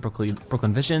story, and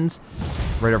Brooklyn Visions,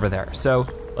 right over there. So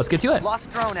let's get to it.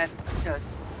 Lost drone at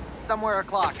somewhere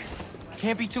o'clock.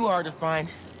 Can't be too hard to find.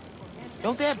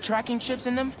 Don't they have tracking chips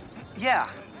in them? Yeah,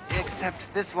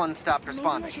 except this one stopped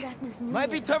responding.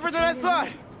 Might be tougher than I thought.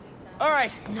 All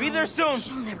right, be there soon.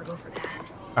 She'll never go for that.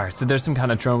 All right, so there's some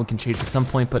kind of drone we can chase at some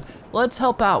point, but let's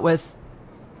help out with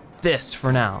this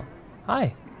for now.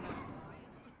 Hi.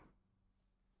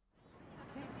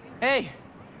 Hey,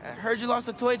 I heard you lost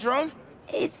a toy drone?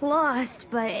 It's lost,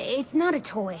 but it's not a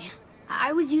toy.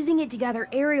 I was using it to gather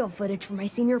aerial footage for my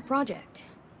senior project.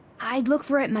 I'd look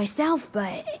for it myself,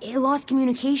 but it lost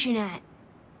communication at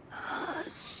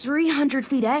 300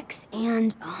 feet X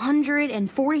and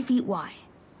 140 feet Y.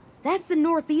 That's the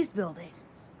northeast building.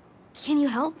 Can you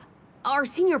help? Our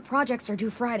senior projects are due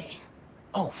Friday.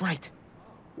 Oh, right.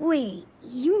 Wait,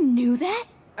 you knew that?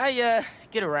 I,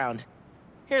 get around.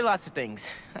 Hear lots of things.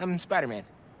 I'm Spider-Man.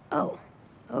 Oh,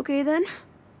 okay then.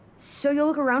 So you'll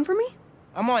look around for me?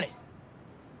 I'm on it.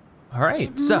 All right,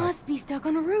 It so. must be stuck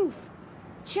on a roof.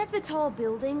 Check the tall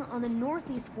building on the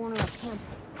northeast corner of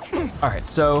campus. All right,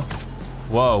 so,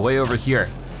 whoa, way over here.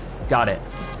 Got it.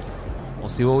 We'll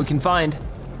see what we can find.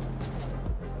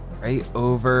 Right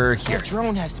over here. That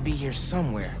drone has to be here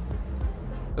somewhere.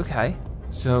 Okay,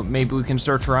 so maybe we can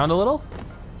search around a little?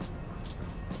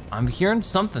 I'm hearing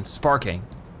something sparking.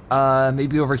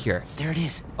 Maybe over here. There it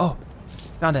is. Oh,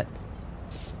 found it.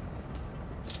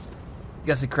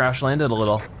 Guess it crash landed a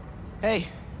little. Hey,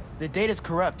 the data's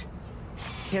corrupt.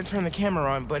 Can't turn the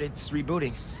camera on, but it's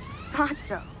rebooting. Thought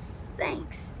so.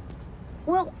 Thanks.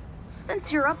 Well,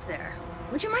 since you're up there,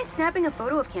 would you mind snapping a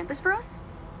photo of campus for us?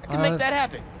 I can make that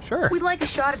happen. Sure. We'd like a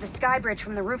shot of the sky bridge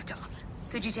from the rooftop.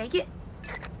 Could you take it?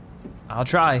 I'll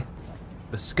try.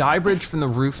 The sky bridge from the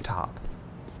rooftop.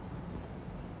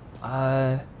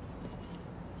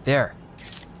 There.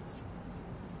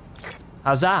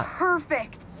 How's that?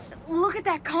 Perfect. Look at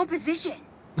that composition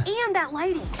and that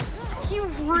lighting.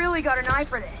 You've really got an eye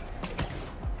for this.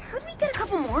 Could we get a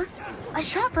couple more? A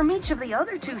shot from each of the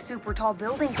other two super tall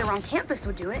buildings around campus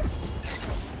would do it.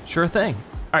 Sure thing.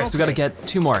 All right, so we gotta get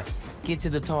two more. Get to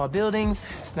the tall buildings,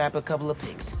 snap a couple of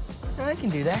pics. I can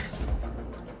do that.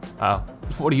 Oh,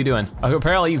 what are you doing? Oh,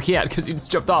 apparently you can't because you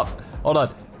just jumped off. Hold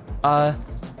on.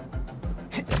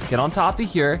 Get on top of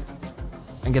here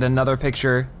and get another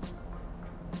picture.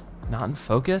 Not in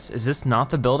focus? Is this not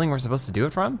the building we're supposed to do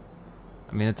it from?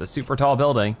 I mean, it's a super tall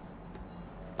building.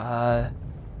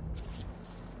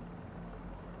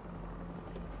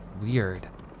 Weird.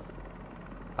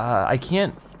 I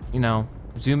can't, you know,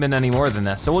 zoom in any more than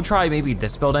this. So we'll try maybe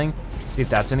this building, see if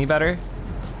that's any better.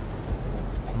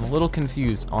 So I'm a little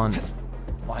confused on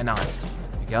why not.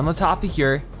 You get on the top of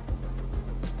here.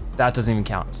 That doesn't even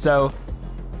count. So,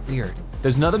 weird.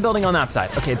 There's another building on that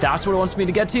side. Okay, that's what it wants me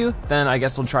to get to. Then I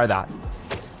guess we'll try that.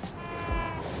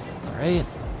 All right.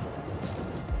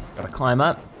 Gotta climb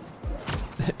up,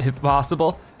 if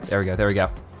possible. There we go, there we go.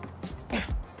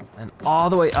 And all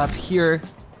the way up here.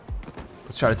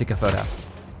 Let's try to take a photo.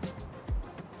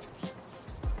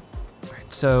 All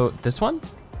right, so this one?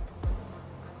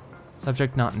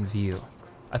 Subject not in view.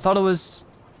 I thought it was,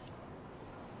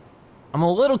 I'm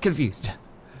a little confused.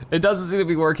 It doesn't seem to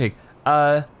be working.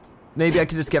 Maybe I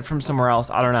could just get from somewhere else,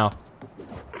 I don't know.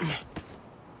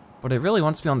 But it really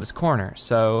wants to be on this corner,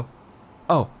 so.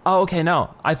 Oh, okay,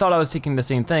 no. I thought I was taking the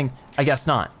same thing, I guess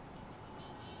not.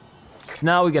 So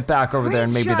now we get back over there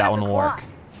and maybe that one will work.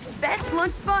 Best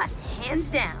lunch spot, hands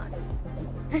down.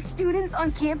 The students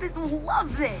on campus will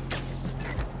love this.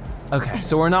 Okay,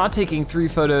 so we're not taking 3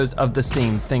 photos of the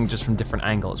same thing just from different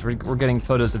angles. We're getting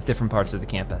photos of different parts of the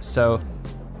campus. So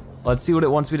let's see what it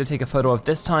wants me to take a photo of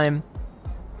this time.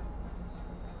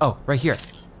 Oh, right here.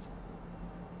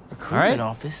 Recruitment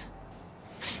office.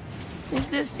 Is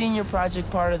this senior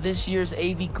project part of this year's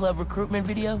AV Club recruitment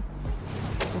video?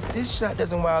 If this shot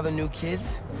doesn't wow the new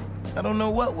kids, I don't know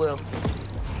what will.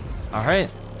 All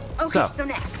right. Okay, so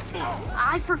next,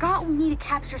 I forgot we need to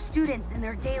capture students in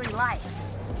their daily life.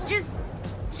 Just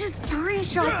 3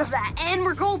 shots of that, and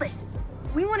we're golden.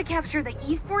 We want to capture the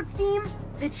esports team,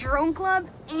 the drone club,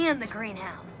 and the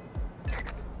greenhouse.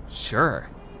 Sure.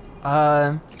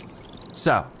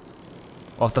 So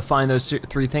we'll have to find those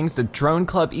 3 things: the drone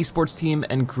club, esports team,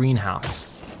 and greenhouse.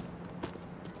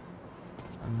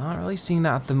 I'm not really seeing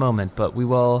that at the moment, but we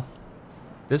will.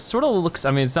 This sort of looks,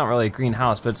 I mean, it's not really a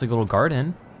greenhouse, but it's like a little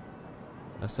garden.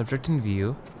 No subject in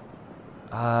view.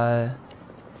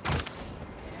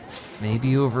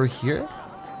 Maybe over here?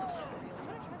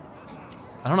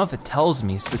 I don't know if it tells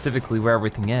me specifically where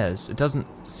everything is. It doesn't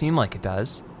seem like it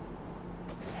does.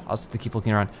 I'll just have to keep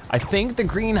looking around. I think the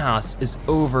greenhouse is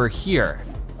over here.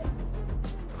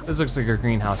 This looks like a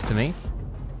greenhouse to me.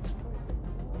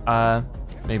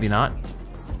 Maybe not.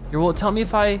 Here, will it tell me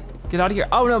if I get out of here?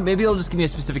 Oh no, maybe it'll just give me a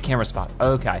specific camera spot.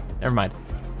 Okay, never mind.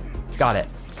 Got it.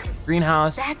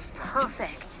 Greenhouse. That's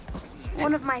perfect.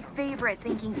 One of my favorite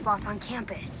thinking spots on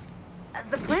campus.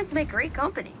 The plants make great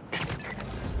company.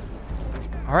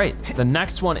 All right, the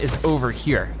next one is over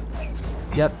here.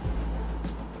 Yep.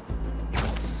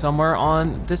 Somewhere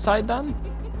on this side then?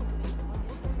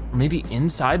 Or maybe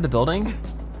inside the building?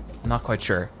 I'm not quite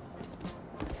sure.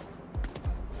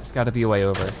 There's gotta be a way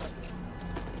over.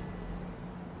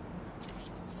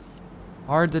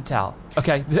 Hard to tell.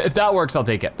 Okay, if that works, I'll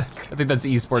take it. I think that's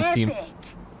the esports team.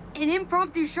 An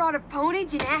impromptu shot of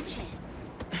Ponage in action.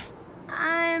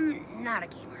 I'm not a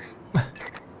gamer.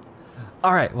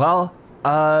 All right, well,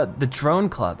 the drone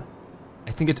club.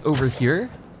 I think it's over here.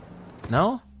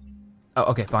 No? Oh,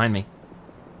 okay, behind me.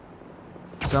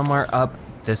 Somewhere up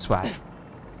this way.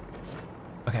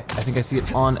 Okay, I think I see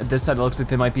it on this side. It looks like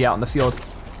they might be out in the field.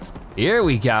 Here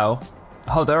we go.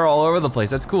 Oh, they're all over the place,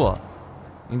 that's cool.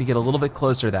 Need to get a little bit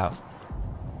closer though.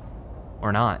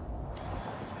 Or not.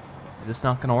 Is this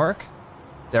not gonna work?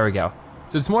 There we go.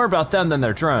 So it's more about them than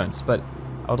their drones, but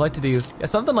I would like to do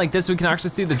something like this. We can actually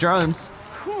see the drones.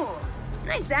 Cool,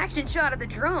 nice action shot of the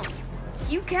drone.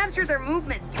 You captured their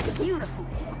movements beautifully.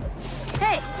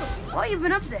 Hey, while you've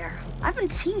been up there, I've been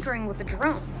tinkering with the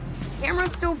drone.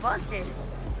 Camera's still busted,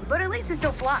 but at least it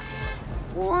still flies.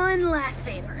 One last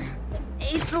favor.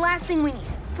 It's the last thing we need,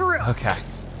 for real. Okay.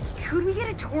 Could we get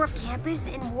a tour of campus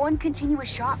in one continuous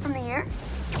shot from the air?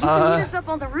 You can meet us up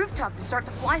on the rooftop to start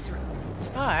the fly-through.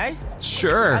 All right.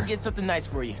 Sure. I'll get something nice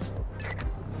for you.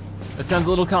 That sounds a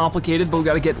little complicated, but we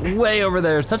gotta get way over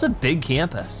there. It's such a big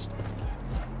campus.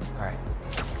 All right.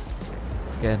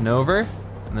 Getting over,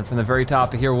 and then from the very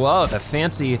top of here, whoa, the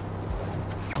fancy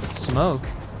smoke.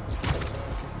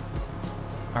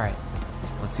 All right,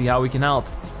 let's see how we can help.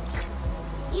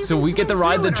 So we get to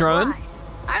ride the drone?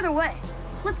 Either way,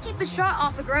 let's keep the shot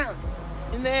off the ground.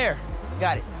 In there,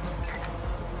 got it.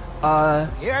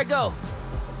 Here I go.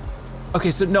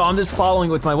 Okay, so no, I'm just following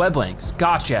with my web links.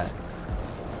 Gotcha.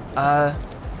 I'll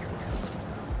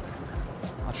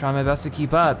try my best to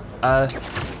keep up. Yeah,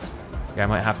 I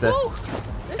might have to. Woo,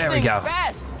 there we go.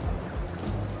 Fast.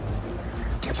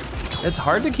 It's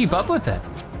hard to keep up with it.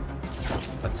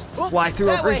 Let's fly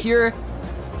through over here.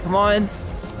 Come on.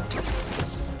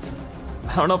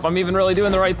 I don't know if I'm even really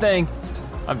doing the right thing.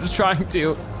 I'm just trying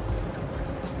to.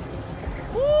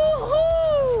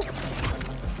 Woohoo!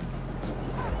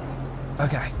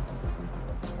 Okay.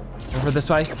 Over this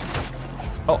way.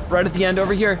 Oh, right at the end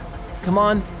over here. Come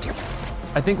on.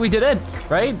 I think we did it,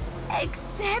 right?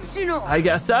 Exceptional. I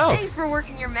guess so. Thanks for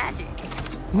working your magic.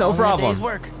 No problem. Day's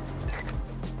work.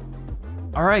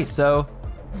 All right, so.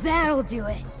 That'll do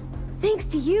it. Thanks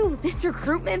to you, this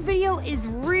recruitment video is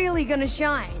really gonna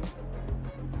shine.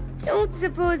 Don't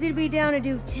suppose you'd be down to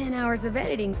do 10 hours of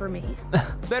editing for me.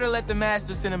 Better let the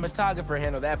master cinematographer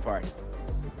handle that part.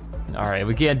 All right,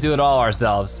 we can't do it all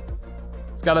ourselves.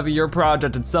 It's gotta be your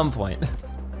project at some point.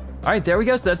 All right, there we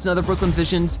go. So that's another Brooklyn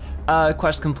Visions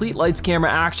Quest complete, lights,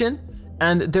 camera, action.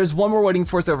 And there's one more waiting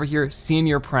for us over here,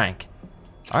 senior prank.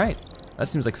 All right, that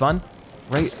seems like fun.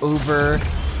 Right over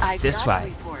this way. I've got a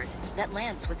report that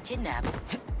Lance was kidnapped.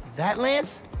 That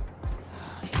Lance?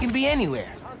 He can be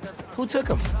anywhere. Who took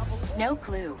him? No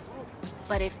clue.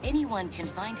 But if anyone can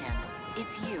find him,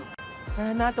 it's you.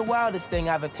 Not the wildest thing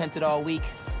I've attempted all week.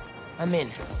 I'm in.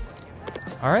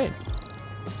 All right,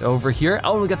 so over here,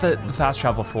 oh, we got the fast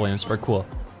travel for Williamsburg, cool.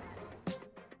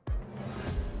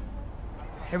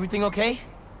 Everything okay?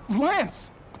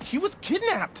 Lance! He was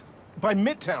kidnapped by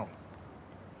Midtown.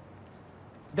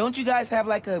 Don't you guys have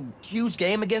like a huge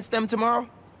game against them tomorrow?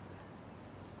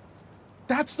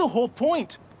 That's the whole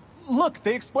point. Look,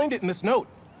 they explained it in this note.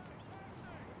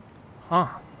 Huh.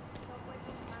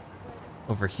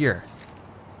 Over here.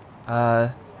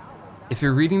 If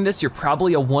you're reading this, you're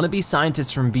probably a wannabe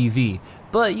scientist from BV,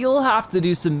 but you'll have to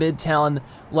do some Midtown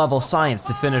level science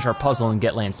to finish our puzzle and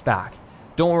get Lance back.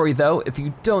 Don't worry though, if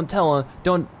you don't,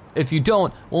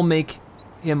 we'll make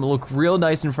him look real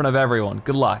nice in front of everyone.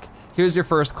 Good luck. Here's your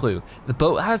first clue. The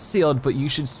boat has sailed, but you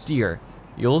should steer.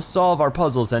 You'll solve our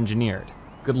puzzles engineered.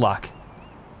 Good luck.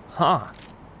 Huh.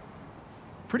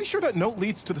 Pretty sure that note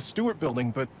leads to the Stewart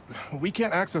building, but we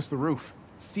can't access the roof.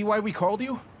 See why we called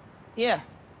you? Yeah,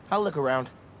 I'll look around.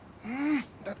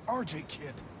 That RJ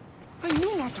kid. I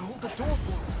knew not to hold the door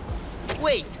for him.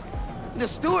 Wait, the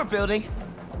Stewart building?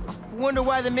 Wonder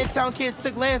why the Midtown kids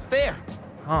took Lance there.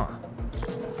 Huh. All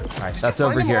right, that's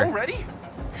over Find him here. already?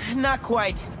 Not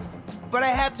quite, but I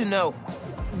have to know.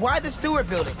 Why the Stewart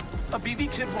building? A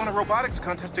BB kid won a robotics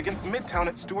contest against Midtown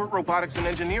at Stewart Robotics and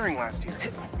Engineering last year.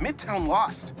 Midtown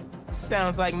lost.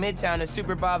 Sounds like Midtown is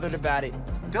super bothered about it.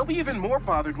 They'll be even more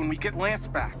bothered when we get Lance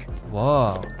back.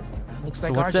 Whoa. Looks So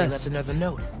like what's RJ this? left another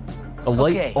note. The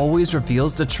light Okay. always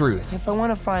reveals the truth. If I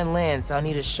want to find Lance, I'll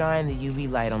need to shine the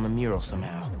UV light on the mural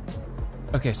somehow.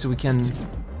 Okay, so we can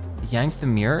yank the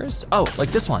mirrors? Oh, like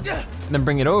this one. And then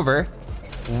bring it over.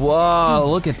 Whoa,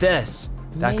 look at this.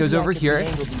 That Maybe goes I over could here.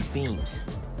 de-angle these beams.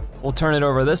 We'll turn it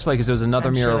over this way because there's another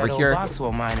I'm mirror sure over that here. old box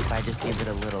won't mind if I just give it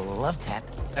a little love tap.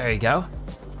 There you go.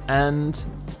 And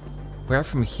where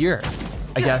from here?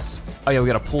 I guess, oh yeah, we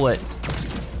gotta pull it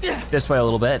this way a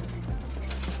little bit.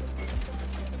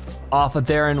 Off of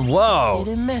there and whoa.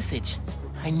 Hidden message.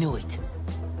 I knew it.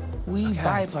 We Okay.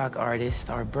 BIPOC artists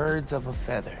are birds of a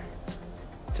feather.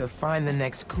 To find the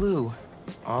next clue,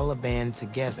 all a band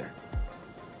together.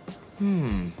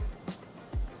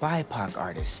 BIPOC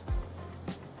artists.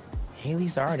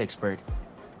 Haley's the art expert.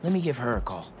 Let me give her a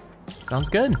call. Sounds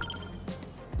good.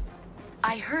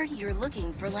 I heard you're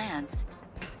looking for Lance.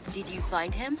 Did you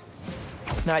find him?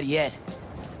 Not yet.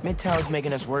 Midtown's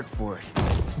making us work for it.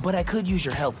 But I could use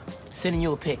your help. Sending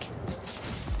you a pic.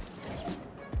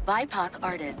 BIPOC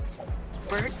artists.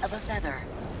 Birds of a feather.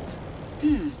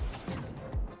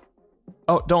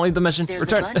 Oh, don't leave the mission. There's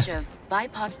Return. a bunch of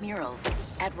BIPOC murals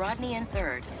at Rodney and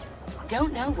 3rd.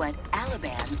 Don't know what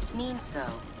Alabama means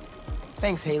though.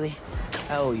 Thanks, Haley.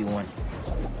 I owe you one.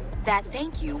 That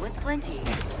thank you was plenty.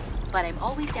 But I'm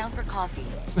always down for coffee.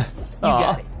 You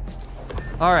got it.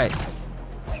 All right,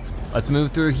 let's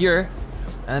move through here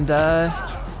and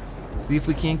see if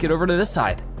we can't get over to this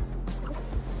side.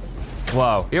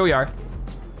 Whoa, here we are.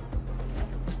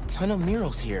 Ton of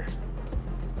murals here.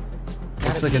 Looks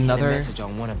Gotta like be a hidden another message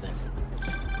on one of them.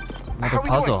 another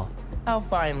puzzle. I'll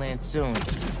find Lance soon.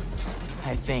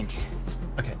 I think.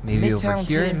 Okay, maybe over Midtown's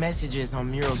here. hidden messages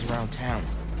on murals around town.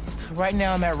 Right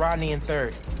now I'm at Rodney and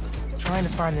 3rd, trying to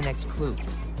find the next clue.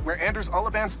 Where Anders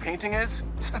Oliban's painting is?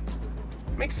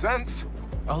 Makes sense.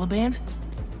 Oliban?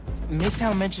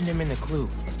 Midtown mentioned him in the clue.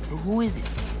 But who is it?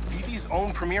 BB's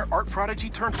own premier art prodigy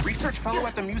turned research fellow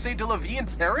at the Musée de la Vie in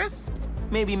Paris?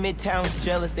 Maybe Midtown's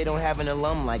jealous they don't have an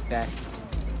alum like that.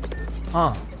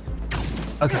 Huh.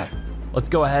 Okay, let's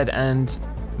go ahead and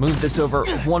move this over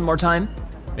one more time.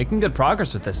 Making good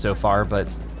progress with this so far, but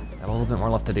got a little bit more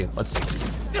left to do. Let's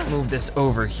move this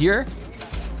over here.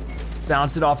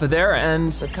 Bounce it off of there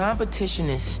and The competition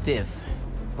is stiff,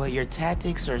 but your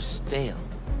tactics are stale.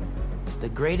 The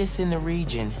greatest in the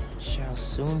region shall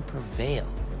soon prevail.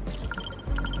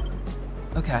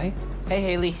 okay. Hey,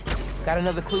 Haley. Got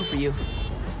another clue for you.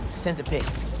 Sent a pic.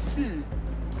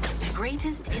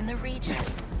 Greatest in the region.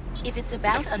 If it's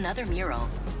about another mural,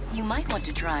 you might want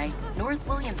to try North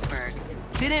Williamsburg.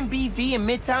 Didn't BV and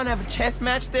Midtown have a chess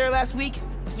match there last week?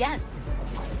 Yes,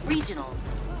 regionals.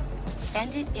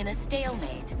 Ended in a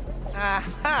stalemate.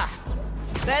 Aha!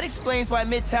 That explains why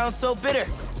Midtown's so bitter.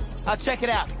 I'll check it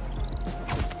out.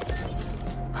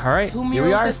 All right, 2 here we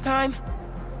murals are. this time?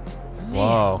 Man,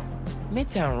 Whoa.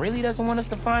 Midtown really doesn't want us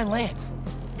to find Lance.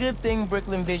 Good thing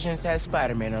Brooklyn Visions has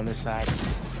Spider-Man on their side.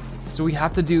 So we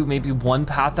have to do maybe one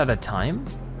path at a time?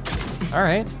 All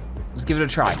right, let's give it a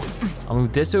try. I'll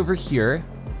move this over here,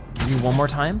 maybe one more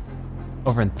time,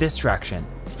 over in this direction.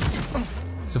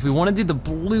 So if we wanna do the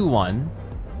blue one,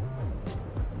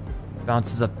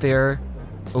 bounces up there,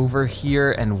 over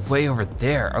here, and way over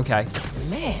there, okay.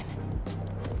 Man,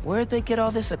 where'd they get all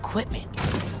this equipment?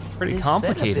 Pretty This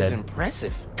complicated. setup is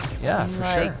impressive. Yeah, for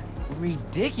sure.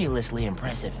 Ridiculously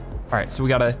impressive. All right, so we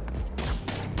gotta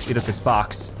get up this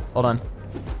box. Hold on,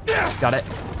 got it.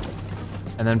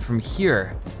 And then from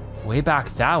here, way back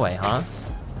that way, huh?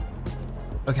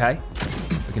 Okay,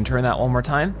 we can turn that one more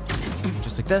time,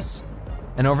 just like this,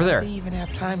 and over there. Do they even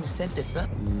have time to set this up?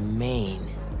 Main.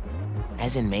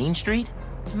 As in Main Street?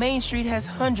 Main Street has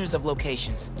hundreds of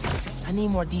locations. I need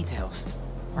more details.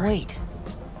 Wait,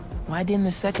 why didn't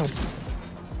the second?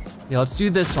 Yeah, let's do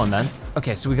this one then.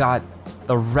 Okay, so we got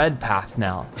the red path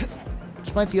now,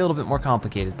 which might be a little bit more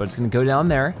complicated, but it's gonna go down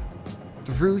there,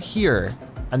 through here,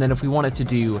 and then if we wanted to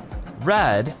do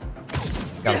red,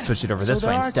 gotta switch it over this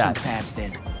way instead. Two paths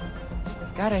then.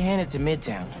 Gotta hand it to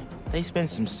Midtown. They spent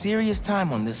some serious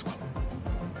time on this one.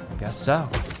 Guess so.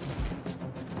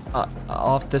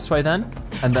 Off this way then,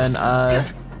 and then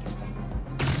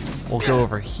we'll go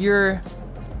over here,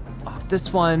 off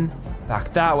this one,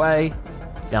 back that way,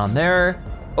 down there,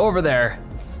 over there.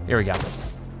 Here we go.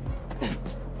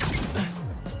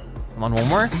 Come on, one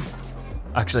more.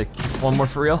 Actually, one more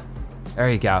for real. There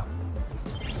you go.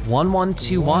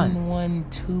 1121.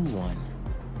 1121.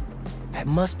 That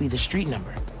must be the street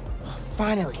number.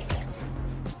 Finally.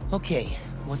 Okay,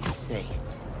 what's it say?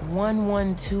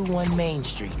 1121 Main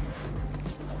Street.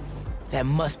 That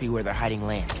must be where they're hiding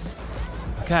Lance.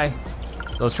 Okay,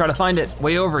 so let's try to find it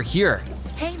way over here.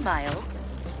 Hey, Miles.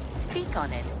 Speak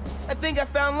on it. I think I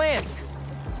found Lance.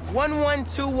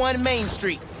 1121 Main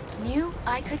Street. Knew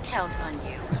I could count on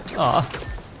you. Aw.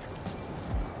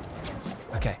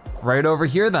 Okay, right over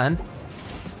here then.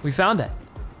 We found it.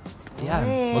 Yeah,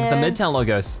 look at the Lance. Midtown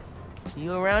logos.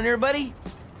 You around here, buddy?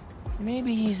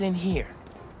 Maybe he's in here.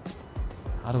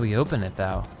 How do we open it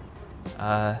though?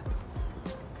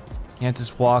 Can't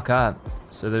just walk up.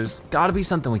 So there's gotta be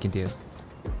something we can do.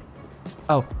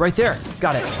 Oh, right there,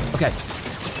 got it, okay.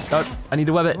 Oh, I need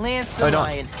to web it. Lance Oh, the I don't.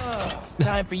 Lion.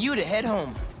 Time for you to head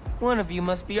home. One of you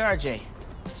must be RJ.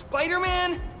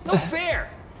 Spider-Man? No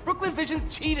fair! Brooklyn Visions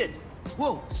cheated!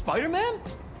 Whoa, Spider-Man?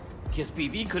 Guess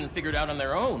BB couldn't figure it out on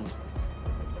their own.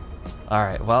 All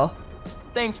right, well,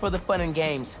 Thanks for the fun and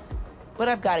games, but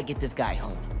I've got to get this guy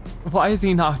home. why is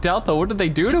he knocked out though? What did they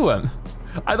do to him?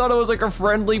 I thought it was like a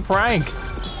friendly prank.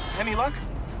 Any luck?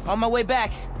 On my way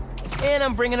back, and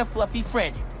I'm bringing a fluffy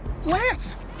friend.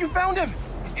 Lance! You found him!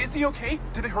 Is he okay?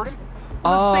 Did they hurt him?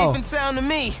 Looks safe and sound to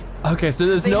me. Okay, so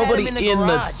there's They had nobody him in the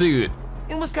that garage. suit.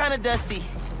 It was kind of dusty.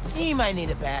 He might need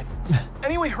a bath.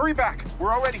 Anyway, hurry back.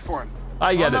 We're all ready for him.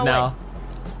 I get On it my now.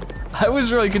 I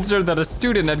was really concerned that a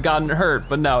student had gotten hurt,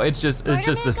 but no, it's just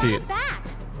the suit.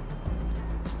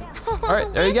 All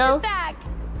right, there you go. Back.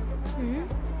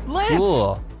 Lance!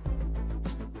 Cool.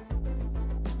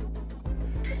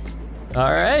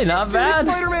 All right, not bad.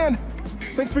 Spider-Man!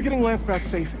 Thanks for getting Lance back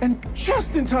safe, and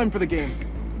just in time for the game.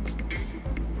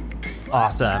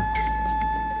 Awesome.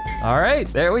 All right,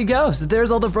 there we go. So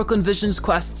there's all the Brooklyn Visions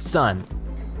quests done.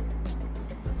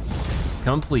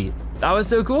 Complete. That was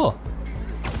so cool.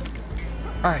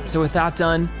 All right, so with that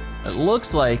done, it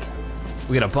looks like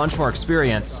we get a bunch more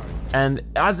experience. And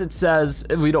as it says,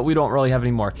 we don't really have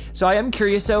any more. So I am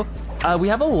curious though, we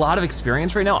have a lot of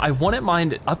experience right now. I wouldn't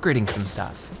mind upgrading some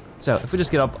stuff. So if we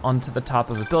just get up onto the top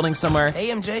of a building somewhere. Hey,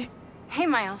 MJ. Hey,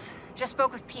 Miles. Just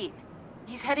spoke with Pete.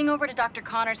 He's heading over to Dr.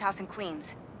 Connor's house in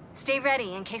Queens. Stay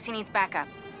ready in case he needs backup.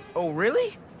 Oh,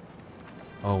 really?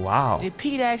 Oh, wow. Did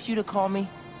Pete ask you to call me?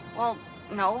 Well,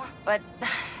 no, but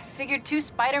figured 2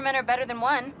 Spider-Men are better than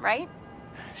 1, right?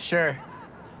 Sure.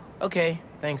 Okay,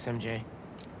 thanks, MJ.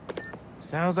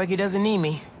 Sounds like he doesn't need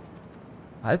me.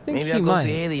 I think Maybe he I'll go might.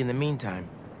 see Haley in the meantime.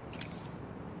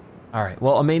 All right,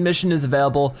 well, a main mission is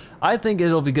available. I think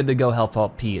it'll be good to go help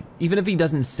out Pete. Even if he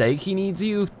doesn't say he needs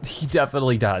you, he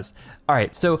definitely does. All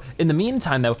right, so in the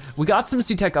meantime though, we got some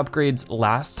Suitech upgrades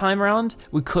last time around.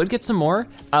 We could get some more.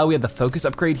 We have the focus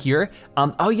upgrade here.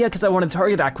 Oh yeah, because I want a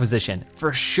target acquisition,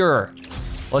 for sure.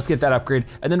 Let's get that upgrade.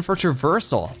 And then for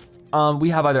traversal, we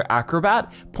have either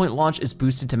acrobat, point launch is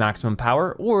boosted to maximum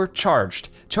power, or charged.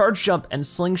 Charge jump and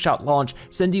slingshot launch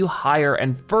send you higher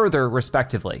and further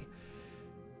respectively.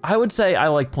 I would say I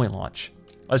like point launch.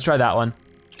 Let's try that one.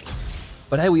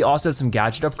 But hey, we also have some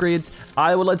gadget upgrades.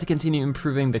 I would like to continue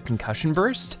improving the concussion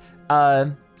burst.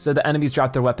 So the enemies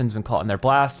drop their weapons when caught in their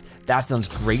blast. That sounds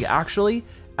great, actually.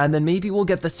 And then maybe we'll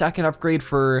get the second upgrade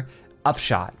for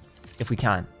upshot, if we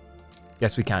can.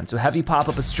 Yes, we can. So heavy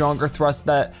pop-up, a stronger thrust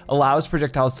that allows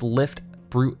projectiles to lift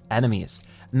brute enemies.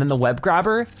 And then the web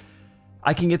grabber,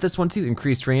 I can get this one too.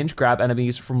 Increased range, grab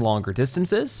enemies from longer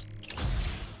distances.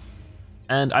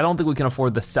 And I don't think we can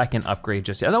afford the second upgrade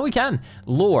just yet. No, we can.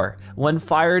 Lure, when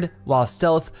fired while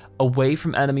stealth away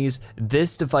from enemies,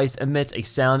 this device emits a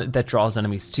sound that draws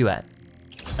enemies to it.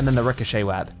 And then the ricochet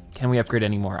web. Can we upgrade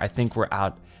any more? I think we're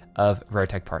out of rare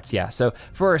tech parts, yeah. So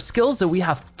for our skills, though, we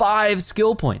have 5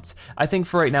 skill points. I think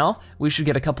for right now, we should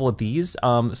get a couple of these,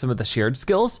 some of the shared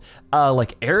skills,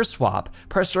 like air swap.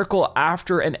 Press circle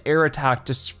after an air attack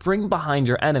to spring behind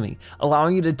your enemy,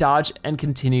 allowing you to dodge and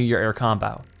continue your air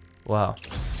combo. Wow.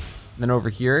 Then over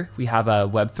here, we have a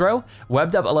web throw.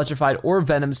 Webbed up, electrified, or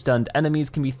venom stunned enemies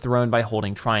can be thrown by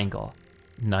holding triangle.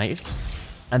 Nice.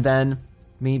 And then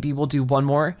maybe we'll do one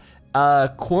more.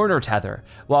 Corner tether.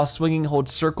 While swinging, hold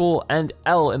circle and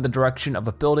L in the direction of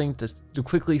a building to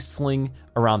quickly sling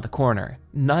around the corner.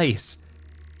 Nice.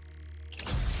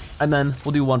 And then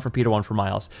we'll do one for Peter, one for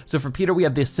Miles. So for Peter, we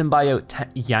have the symbiote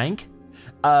yank.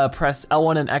 Press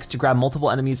L1 and X to grab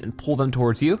multiple enemies and pull them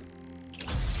towards you.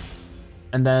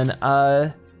 And then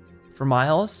for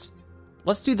Miles,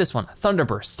 let's do this one.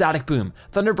 Thunderburst, static boom.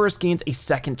 Thunderburst gains a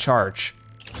second charge.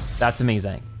 That's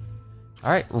amazing. All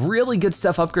right, really good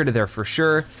stuff upgraded there for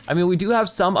sure. I mean, we do have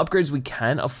some upgrades we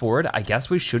can afford. I guess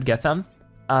we should get them.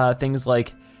 Things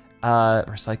like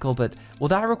recycle, but will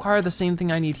that require the same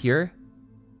thing I need here?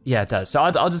 Yeah, it does. So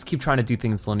I'll just keep trying to do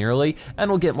things linearly, and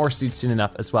we'll get more suits soon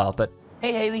enough as well. But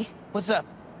hey, Haley, what's up?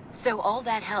 So all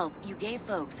that help you gave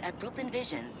folks at Brooklyn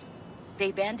Visions,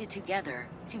 they banded together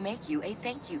to make you a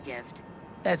thank you gift.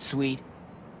 That's sweet.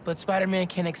 But Spider-Man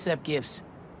can't accept gifts.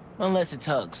 Unless it's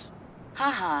hugs.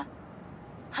 Haha.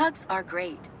 Hugs are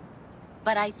great.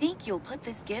 But I think you'll put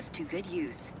this gift to good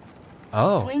use.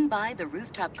 Oh. Swing by the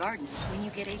rooftop gardens when you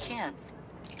get a chance.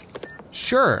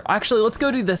 Sure, actually, let's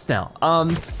go do this now.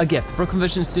 A gift. Brooklyn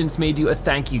Vision students made you a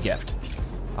thank you gift.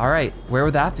 All right, where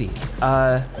would that be?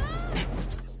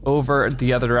 Over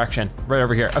the other direction, right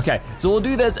over here. Okay, so we'll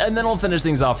do this and then we'll finish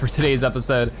things off for today's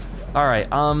episode. All right,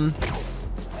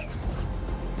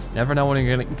 never know when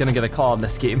you're gonna get a call in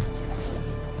this game.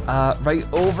 Right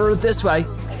over this way.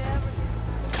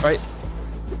 Right,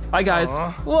 hi guys.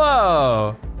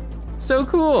 Whoa, so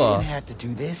cool. I didn't have to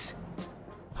do this.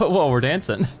 Whoa, we're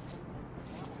dancing.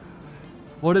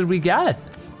 What did we get?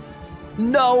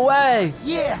 No way.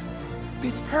 Yeah,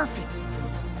 it's perfect.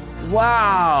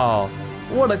 Wow.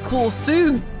 What a cool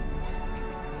suit.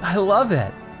 I love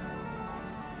it.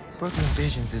 Brooklyn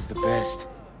Visions is the best.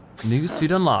 New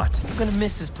suit unlocked. I'm gonna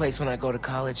miss this place when I go to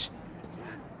college.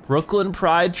 Brooklyn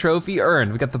Pride trophy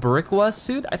earned. We got the Barikua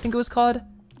suit, I think it was called.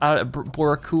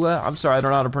 Borikua, I'm sorry, I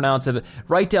don't know how to pronounce it, but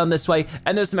right down this way.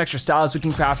 And there's some extra styles we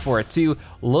can craft for it too.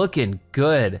 Looking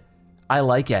good. I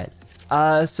like it.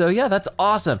 So yeah, that's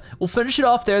awesome. We'll finish it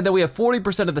off there, then we have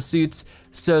 40% of the suits.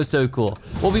 So cool.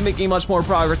 We'll be making much more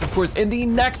progress, of course, in the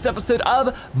next episode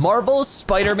of Marvel's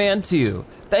Spider-Man 2.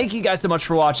 Thank you guys so much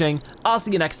for watching. I'll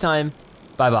see you next time.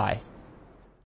 Bye-bye.